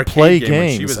like did play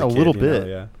games she was a little bit.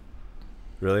 Yeah.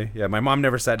 Really? Yeah. My mom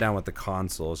never sat down with the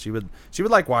console. She would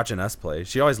like watching us play.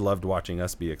 She always loved watching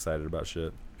us be excited about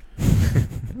shit.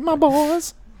 My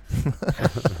boys.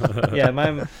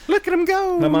 Yeah, look at him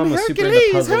go. My mom was super into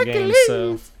puzzle games,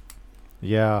 so.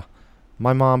 Yeah.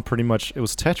 My mom pretty much, it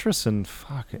was Tetris and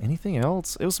anything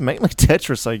else. It was mainly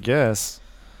Tetris, I guess.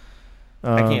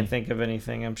 I can't think of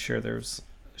anything. I'm sure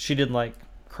she did like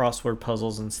crossword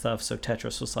puzzles and stuff, so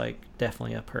Tetris was like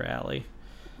definitely up her alley.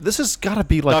 This has got to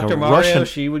be like Dr. a Mario, Russian.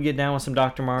 She would get down with some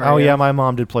Dr. Mario. Oh yeah, my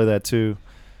mom did play that too.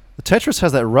 The Tetris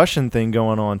has that Russian thing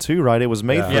going on too, right? It was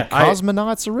made for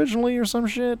cosmonauts originally or some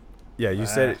shit. Yeah, you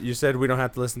said we don't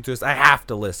have to listen to this. I have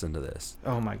to listen to this.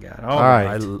 Oh my god! All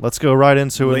right, let's go right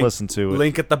into it and listen to it.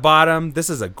 Link at the bottom. This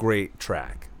is a great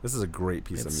track. This is a great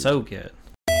piece of music. It's so good.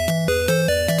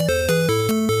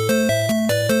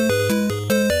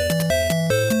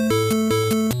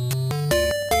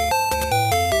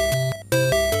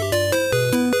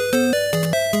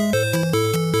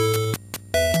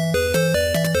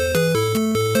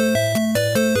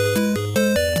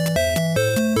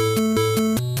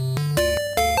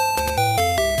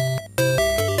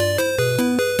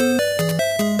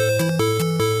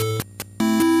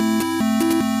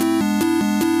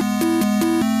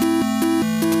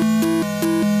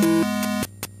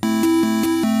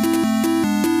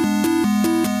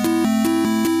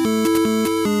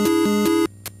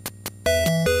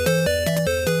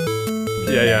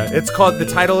 It's called, the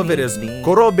title of it is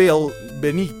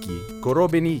Gorobeniki.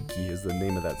 Gorobeniki is the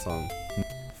name of that song.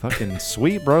 Fucking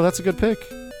sweet, bro. That's a good pick.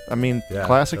 I mean,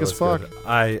 classic as fuck. Good.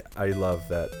 I love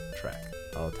that track.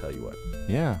 I'll tell you what.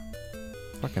 Yeah.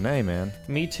 Fucking A, man.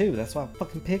 Me too. That's why I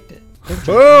fucking picked it.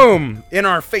 Boom! In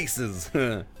our faces.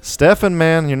 Stefan,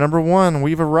 man, you're number one.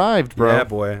 We've arrived, bro. Yeah,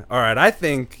 boy. All right. I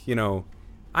think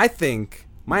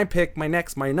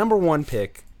my number one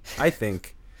pick, I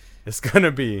think, is going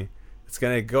to be, it's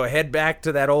going to go head back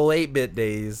to that old 8-bit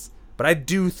days. But I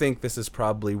do think this is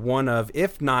probably one of,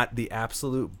 if not the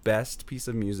absolute best piece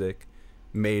of music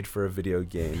made for a video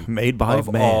game. Made by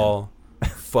of man. all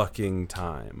fucking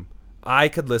time. I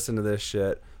could listen to this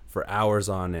shit for hours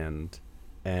on end.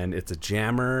 And it's a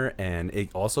jammer, and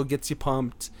it also gets you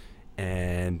pumped.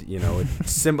 And, you know, it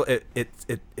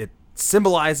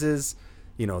symbolizes,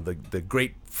 you know, the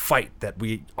great fight that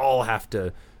we all have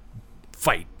to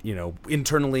fight, you know,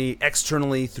 internally,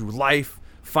 externally, through life,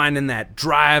 finding that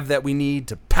drive that we need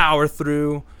to power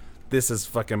through. This is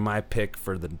fucking my pick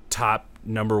for the top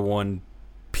number one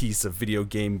piece of video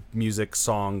game music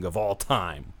song of all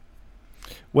time.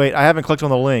 Wait, I haven't clicked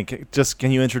on the link. Just,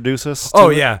 can you introduce us?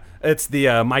 Yeah, it's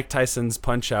the Mike Tyson's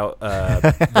Punch Out,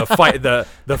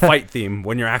 the fight theme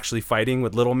when you're actually fighting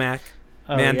with Little Mac.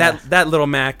 Oh, Man, yeah. that Little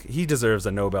Mac, he deserves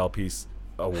a Nobel Peace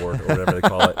Award or whatever they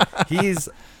call it. He's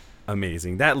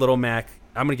amazing. That Little Mac,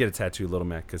 I'm gonna get a tattoo of Little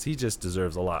Mac because he just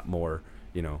deserves a lot more,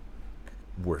 you know,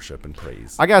 worship and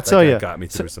praise. I gotta That tell guy you, got me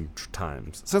through some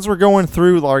times. Since we're going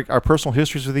through like our personal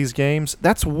histories with these games,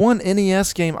 that's one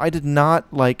NES game I did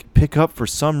not like pick up for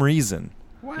some reason.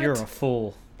 You're a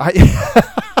fool.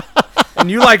 And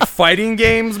you like fighting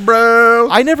games, bro?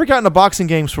 I never got into boxing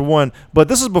games for one, but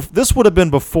this would have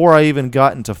been before I even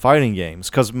got into fighting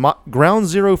games, because ground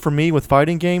zero for me with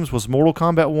fighting games was Mortal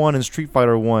Kombat 1 and Street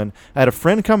Fighter 1. I had a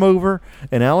friend come over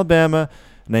in Alabama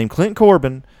named Clint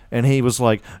Corbin, and he was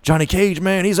like, Johnny Cage,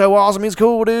 man, he's so awesome, he's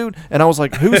cool, dude. And I was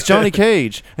like, who's Johnny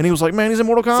Cage? And he was like, man, he's in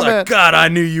Mortal It's Kombat. like, God, I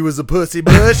knew you was a pussy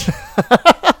bush.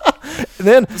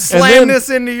 Slam this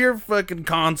into your fucking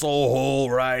console hole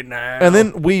right now. And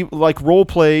then we like role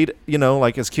played,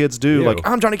 like as kids do. Ew. Like,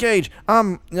 I'm Johnny Cage.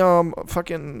 I'm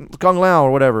fucking Kung Lao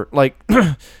or whatever. Like,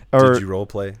 did you role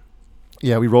play?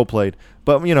 Yeah, we role played,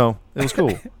 but it was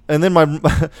cool. And then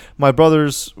my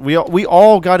brothers, we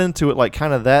all got into it like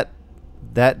kind of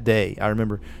that day. I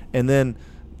remember. And then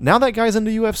now that guy's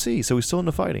into UFC, so he's still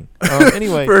into fighting.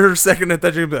 Anyway, for a second I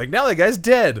thought you'd be like, now that guy's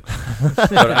dead.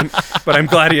 but I'm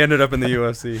glad he ended up in the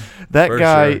UFC. That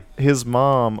guy, sure. His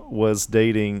mom was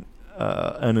dating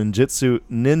a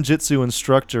ninjutsu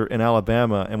instructor in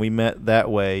Alabama, and we met that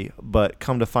way. But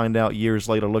come to find out years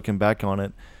later, looking back on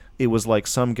it, it was like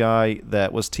some guy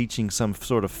that was teaching some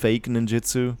sort of fake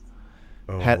ninjutsu.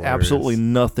 Had hilarious. absolutely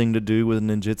nothing to do with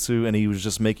ninjutsu, and he was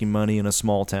just making money in a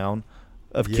small town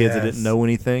of kids that didn't know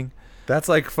anything. That's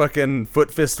like fucking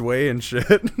Foot Fist Way and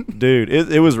shit. Dude,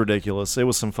 it was ridiculous. It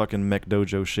was some fucking mech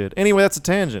dojo shit. Anyway, that's a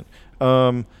tangent.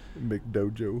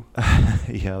 McDojo.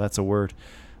 Yeah, that's a word.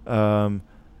 You're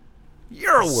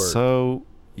a word. So,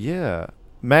 yeah.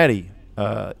 Maddie,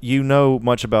 you know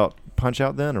much about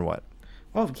Punch-Out then, or what?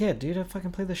 Oh, yeah, dude, I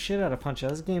fucking played the shit out of Punch-Out.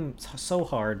 This game's so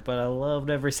hard, but I loved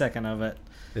every second of it.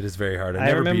 It is very hard. I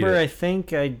never remember, beat it. I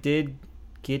think I did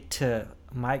get to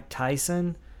Mike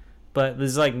Tyson, but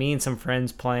this is like me and some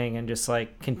friends playing and just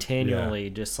like continually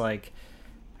just like,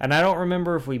 and I don't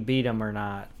remember if we beat him or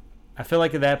not. I feel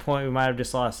like at that point we might have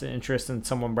just lost interest and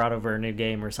someone brought over a new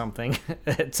game or something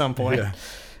at some point.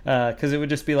 Because it would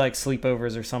just be like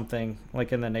sleepovers or something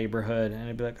like in the neighborhood, and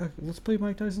it'd be like, oh, let's play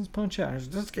Mike Tyson's Punch-Out.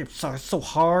 This game's so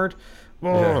hard.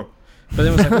 Yeah. But then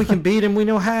it was like, we can beat him, we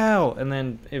know how. And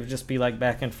then it would just be like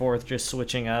back and forth, just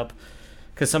switching up.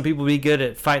 Because some people would be good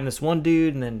at fighting this one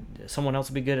dude, and then someone else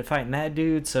would be good at fighting that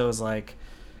dude. So it was like,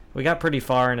 we got pretty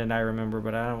far in it, I remember,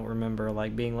 but I don't remember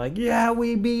like being like, yeah,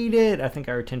 we beat it. I think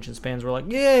our attention spans were like,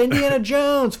 yeah, Indiana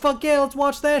Jones, fuck yeah, let's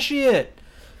watch that shit.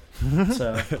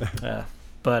 So,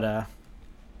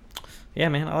 yeah,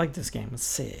 man, I like this game. It's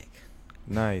sick.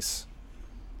 Nice.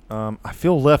 I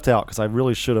feel left out because I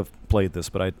really should have played this,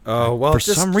 but for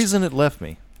some reason it left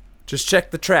me. Just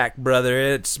check the track, brother.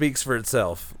 It speaks for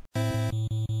itself.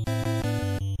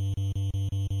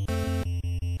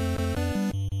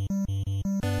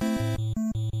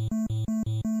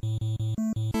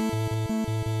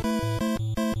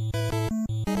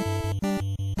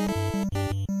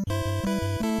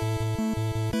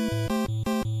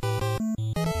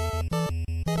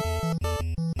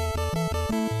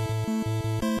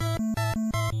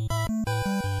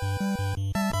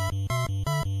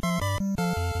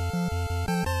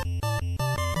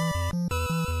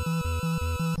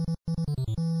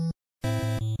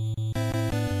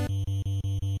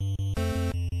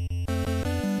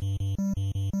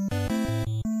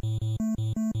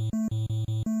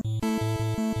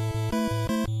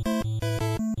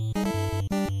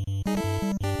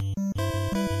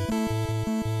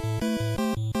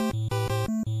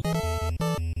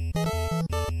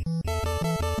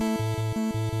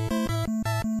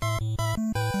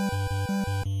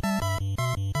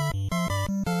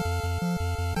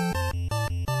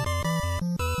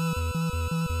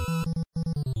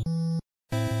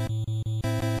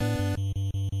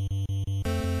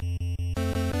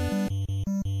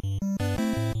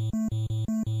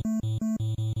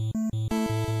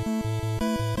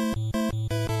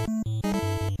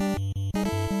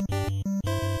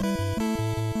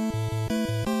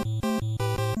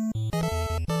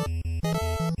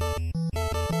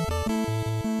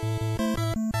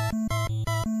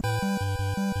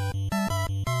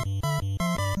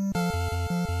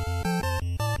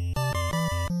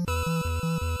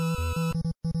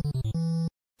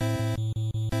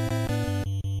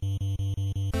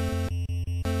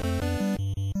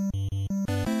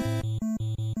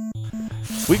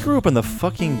 We grew up in the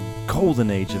fucking golden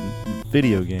age of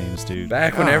video games, dude.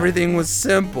 Back when everything was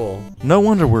simple. No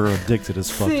wonder we're addicted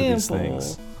as fuck to these Simple.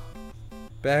 things.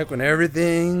 Back when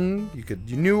everything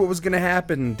you knew what was gonna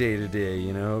happen day to day,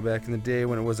 you know, back in the day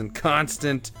when it wasn't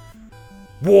constant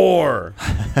war.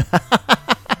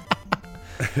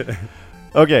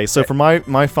 Okay, so for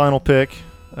my final pick,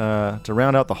 to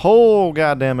round out the whole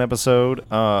goddamn episode,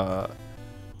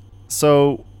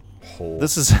 so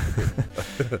this is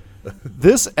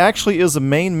this actually is a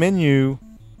main menu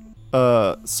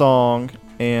song,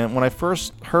 and when I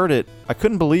first heard it, I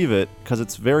couldn't believe it because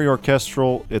it's very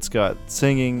orchestral. It's got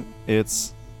singing.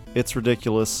 It's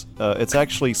ridiculous. It's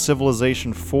actually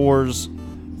Civilization 4's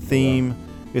theme.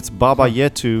 It's Baba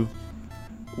Yetu,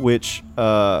 which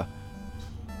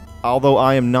although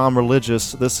I am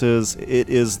non-religious, it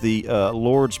is the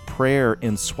Lord's Prayer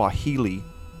in Swahili.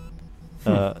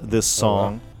 This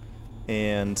song,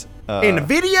 and in a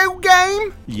video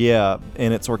game. Yeah,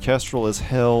 and it's orchestral as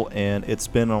hell, and it's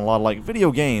been on a lot of like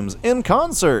video games in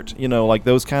concert. Like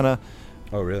those kind of.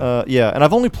 Oh really? Yeah, and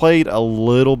I've only played a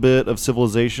little bit of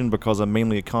Civilization because I'm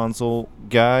mainly a console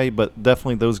guy, but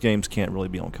definitely those games can't really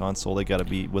be on console. They got to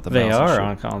be with a mouse. They and are shit.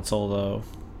 on console though.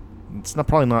 It's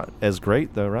probably not as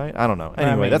great though, right? I don't know.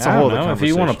 Anyway, I mean, that's a whole other If conversation.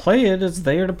 you want to play it, it's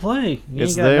there to play. You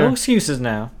It's ain't got there. no excuses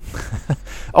now.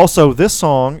 Also, this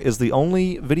song is the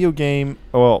only video game.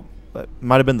 Well, it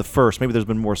might have been the first. Maybe there's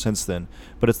been more since then.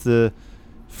 But it's the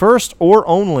first or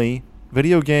only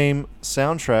video game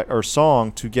soundtrack or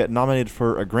song to get nominated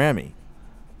for a Grammy.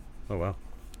 Oh wow.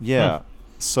 Yeah.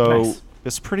 So Nice.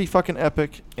 it's pretty fucking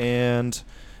epic. And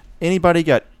anybody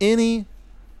got any?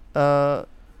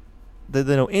 Did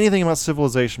they know anything about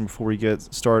Civilization before we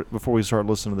start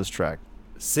listening to this track?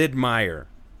 Sid Meier.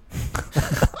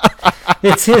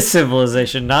 It's his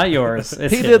civilization, not yours.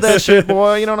 It's He his. did that shit,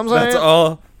 boy. You know what I'm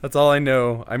saying? That's all I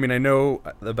know. I mean, I know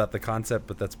about the concept,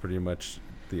 but that's pretty much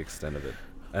the extent of it.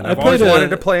 And I I've always played a- wanted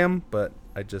to play them, but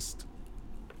I just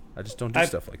don't do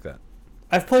stuff like that.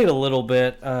 I've played a little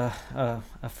bit. A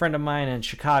friend of mine in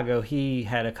Chicago, he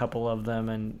had a couple of them,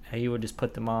 and he would just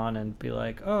put them on and be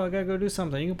like, "Oh, I gotta go do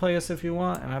something. You can play this if you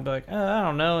want." And I'd be like, "I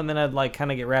don't know." And then I'd like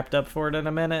kind of get wrapped up for it in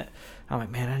a minute. I'm like,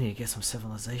 "Man, I need to get some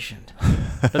Civilization,"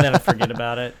 but then I forget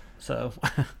about it. So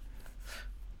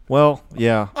Well,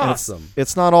 yeah. And Awesome.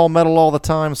 It's not all metal all the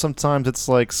time. Sometimes it's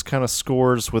like kind of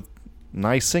scores with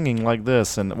nice singing like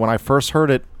this. And when I first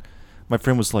heard it, my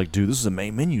friend was like, "Dude, this is a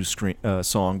main menu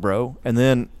song, bro." And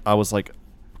then I was like,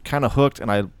 kind of hooked,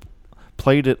 and I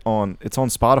played it on. It's on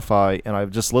Spotify, and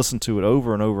I've just listened to it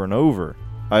over and over and over.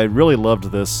 I really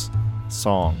loved this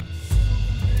song.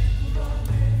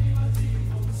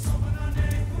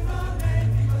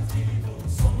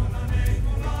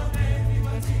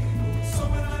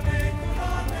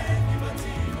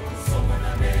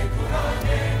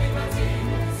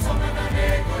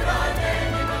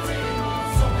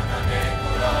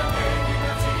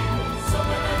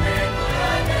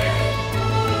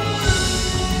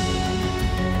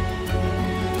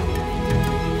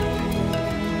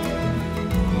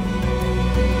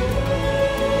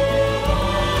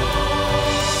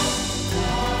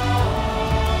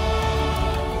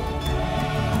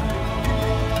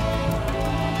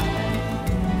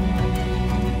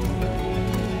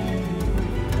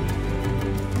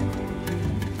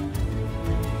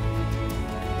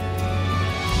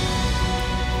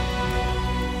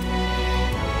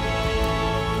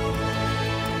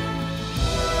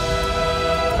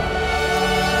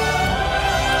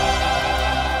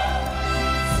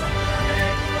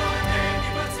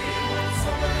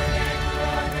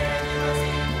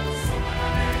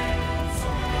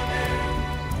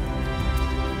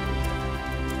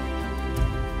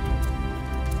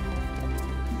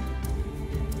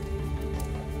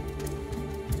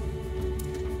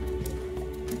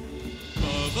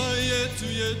 Baba yetu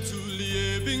yetu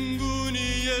liye binguni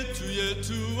yetu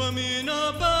yetu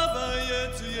amina Baba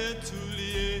yetu yetu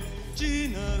liye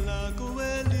jina lako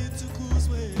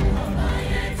litukuzwe Baba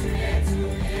yetu yetu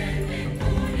liye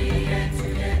binguni yetu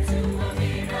yetu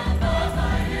amina Baba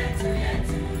yetu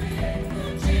yetu liye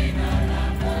jina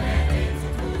lako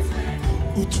litukuzwe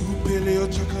Utupe leo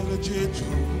chakula chetu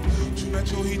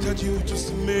tunachohitaji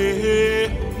utusamehe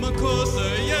makosa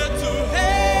yetu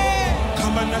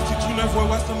kama nasi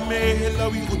tunavyowasamehe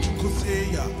lawi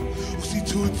utukosea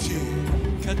usitutie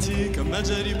katika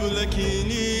majaribu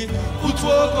lakini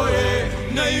utuokoe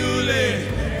na yule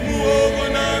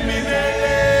muovu na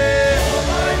milele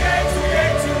Baba yetu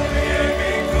yetu liye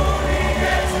mbinguni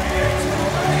yetu yetu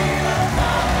amina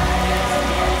Baba yetu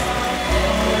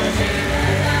jina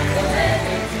lako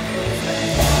litukuzwe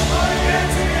Baba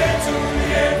yetu yetu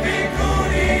liye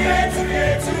mbinguni yetu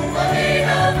yetu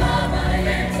amina Baba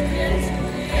yetu yetu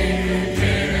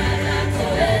jina lako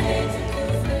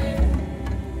litukuzwe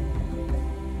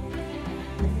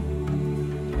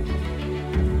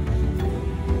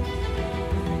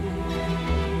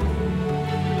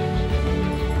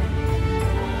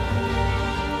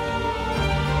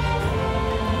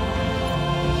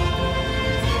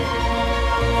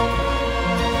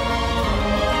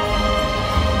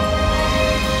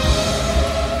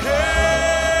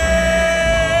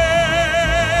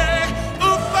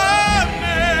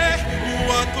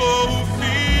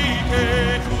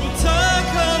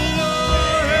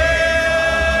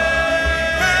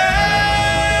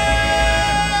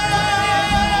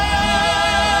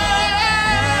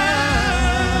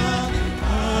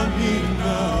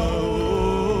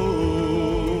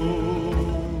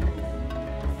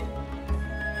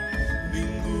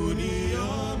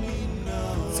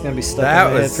gonna be stuck That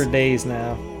in my head was- for days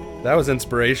now. That was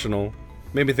inspirational.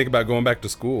 Made me think about going back to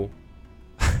school.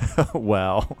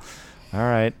 Wow. All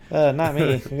right. Not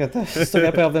me. Still got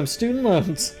to pay off them student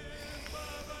loans.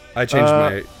 I changed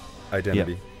my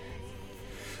identity.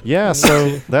 Yeah,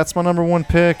 so that's my number one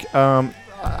pick.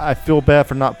 I feel bad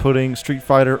for not putting Street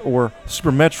Fighter or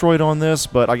Super Metroid on this,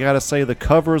 but I gotta say the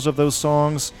covers of those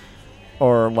songs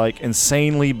are like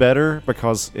insanely better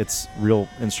because it's real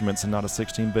instruments and not a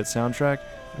 16-bit soundtrack.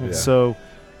 Yeah. So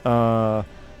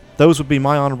those would be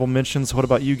my honorable mentions. What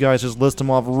about you guys? Just list them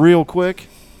off real quick.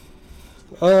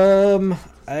 Like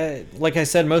I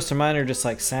said, most of mine are just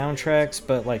like soundtracks,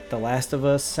 but like the Last of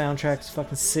Us soundtrack's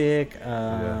fucking sick.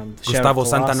 Shadow of Gustavo Colossus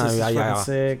Santana, is yeah. fucking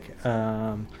sick.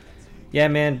 Yeah,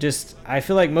 man, just I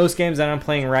feel like most games that I'm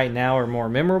playing right now are more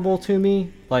memorable to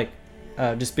me. Like,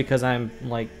 just because I'm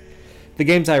like, the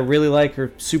games I really like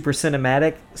are super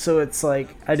cinematic, so it's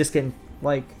like I just get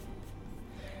like,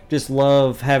 just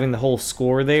love having the whole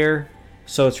score there.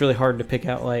 So it's really hard to pick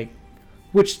out like.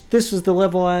 Which this was the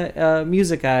level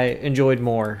music I enjoyed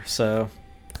more. So,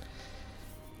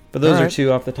 but those All are right.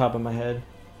 two off the top of my head.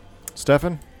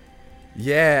 Stefan?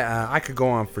 Yeah, I could go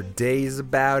on for days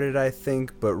about it, I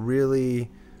think, but really,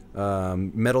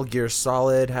 Metal Gear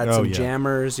Solid had Oh, some yeah.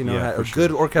 jammers, you know, Yeah, had for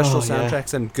good orchestral Oh, yeah.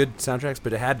 soundtracks and good soundtracks,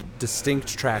 but it had distinct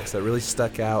tracks that really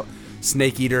stuck out.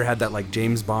 Snake Eater had that like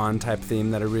James Bond type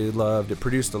theme that I really loved. It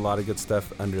produced a lot of good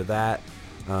stuff under that.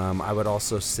 I would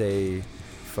also say,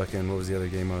 fucking, what was the other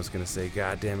game I was gonna say?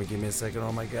 God damn it, give me a second.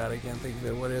 Oh my god, I can't think of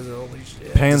it. What is it? Holy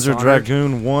shit. Panzer Dishonored.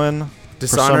 Dragoon 1. For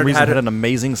some Dishonored reason had had it- an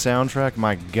amazing soundtrack.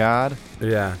 My God.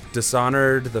 Yeah,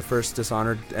 Dishonored, the first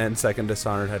Dishonored and second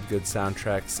Dishonored had good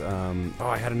soundtracks.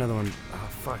 I had another one. Oh,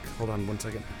 fuck. Hold on 1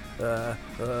 second.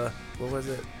 What was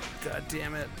it? God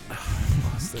damn it.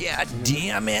 God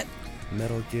damn it.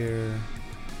 Metal Gear.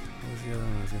 What was the other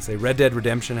one I was going to say? Red Dead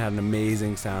Redemption had an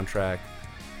amazing soundtrack.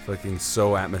 Fucking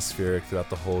so atmospheric throughout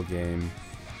the whole game.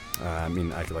 I mean,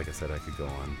 like I said, I could go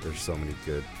on. There's so many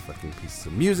good fucking pieces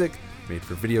of music made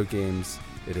for video games.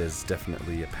 It is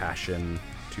definitely a passion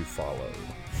to follow.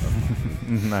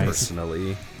 Nice.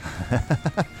 Personally.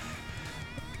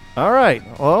 All right.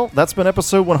 Well, that's been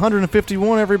episode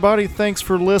 151, everybody. Thanks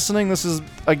for listening. This is,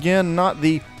 again, not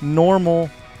the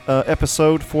normal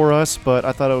episode for us, but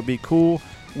I thought it would be cool.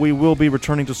 We will be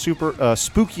returning to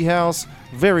Spooky House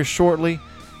very shortly.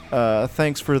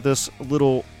 Thanks for this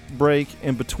little break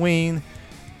in between.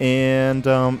 And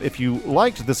if you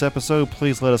liked this episode,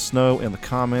 please let us know in the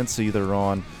comments, either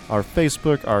on our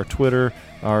Facebook, our Twitter,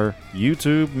 our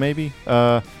YouTube, maybe,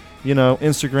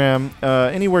 Instagram,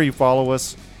 anywhere you follow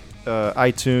us.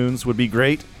 iTunes would be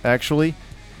great, actually.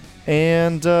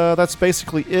 And that's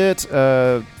basically it.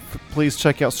 Please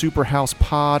check out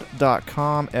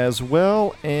superhousepod.com as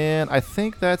well. And I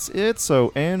think that's it.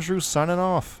 So, Andrew, signing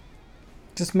off.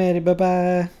 Just Maddie,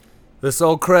 bye-bye. This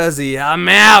old crazy, I'm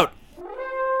out!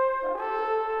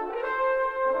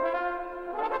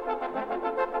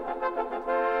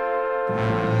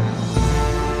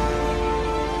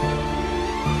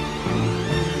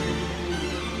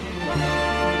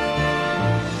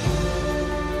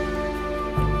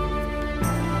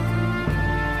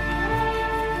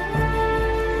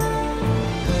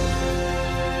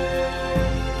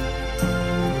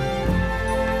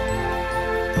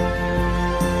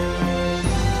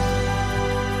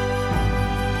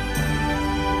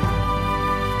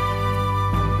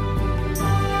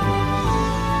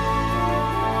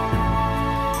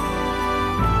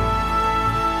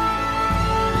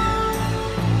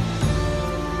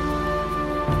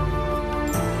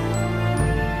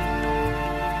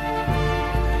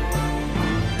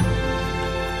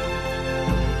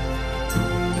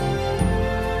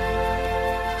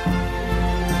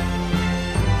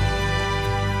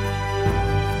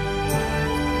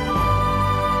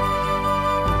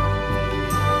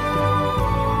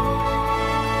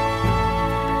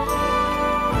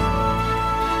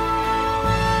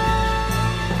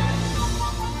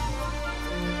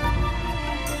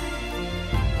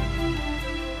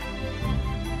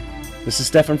 This is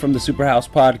Stefan from the Superhouse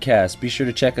Podcast. Be sure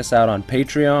to check us out on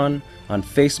Patreon, on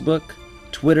Facebook,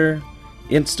 Twitter,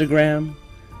 Instagram,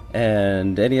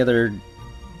 and any other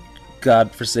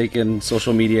godforsaken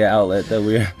social media outlet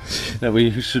that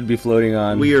we should be floating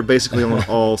on. We are basically on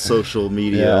all social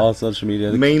media. Yeah, all social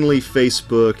media. Mainly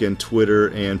Facebook and Twitter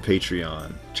and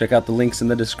Patreon. Check out the links in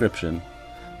the description.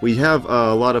 We have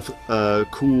a lot of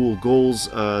cool goals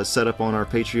set up on our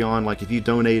Patreon. Like if you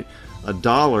donate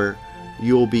 $1,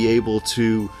 you'll be able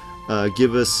to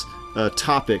give us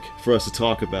topic for us to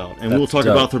talk about, and That's we'll talk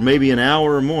dope. about for maybe an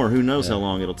hour or more. Who knows how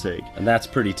long it'll take? And that's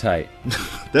pretty tight.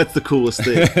 That's the coolest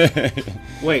thing.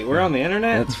 Wait, we're on the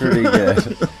internet? That's pretty good.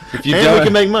 If you And we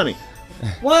can make money.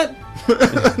 What?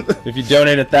 if you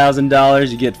donate $1,000,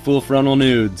 you get full frontal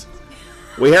nudes.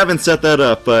 We haven't set that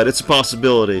up, but it's a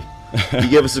possibility. You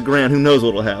give us $1,000, who knows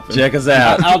what'll happen? Check us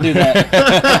out. I'll do that.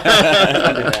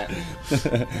 I'll do that.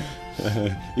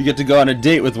 You get to go on a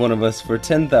date with one of us for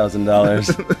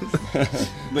 $10,000.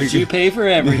 But you pay for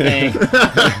everything.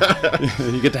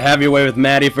 You get to have your way with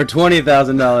Maddie for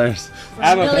 $20,000. For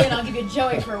 $1 million, I'll give you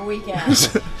Joey for a weekend.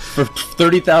 For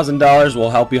 $30,000,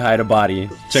 we'll help you hide a body.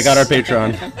 Check out our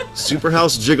Patreon.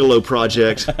 Superhouse Gigolo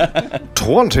Project.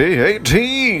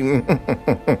 2018.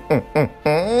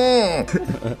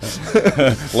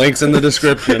 Links in the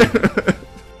description.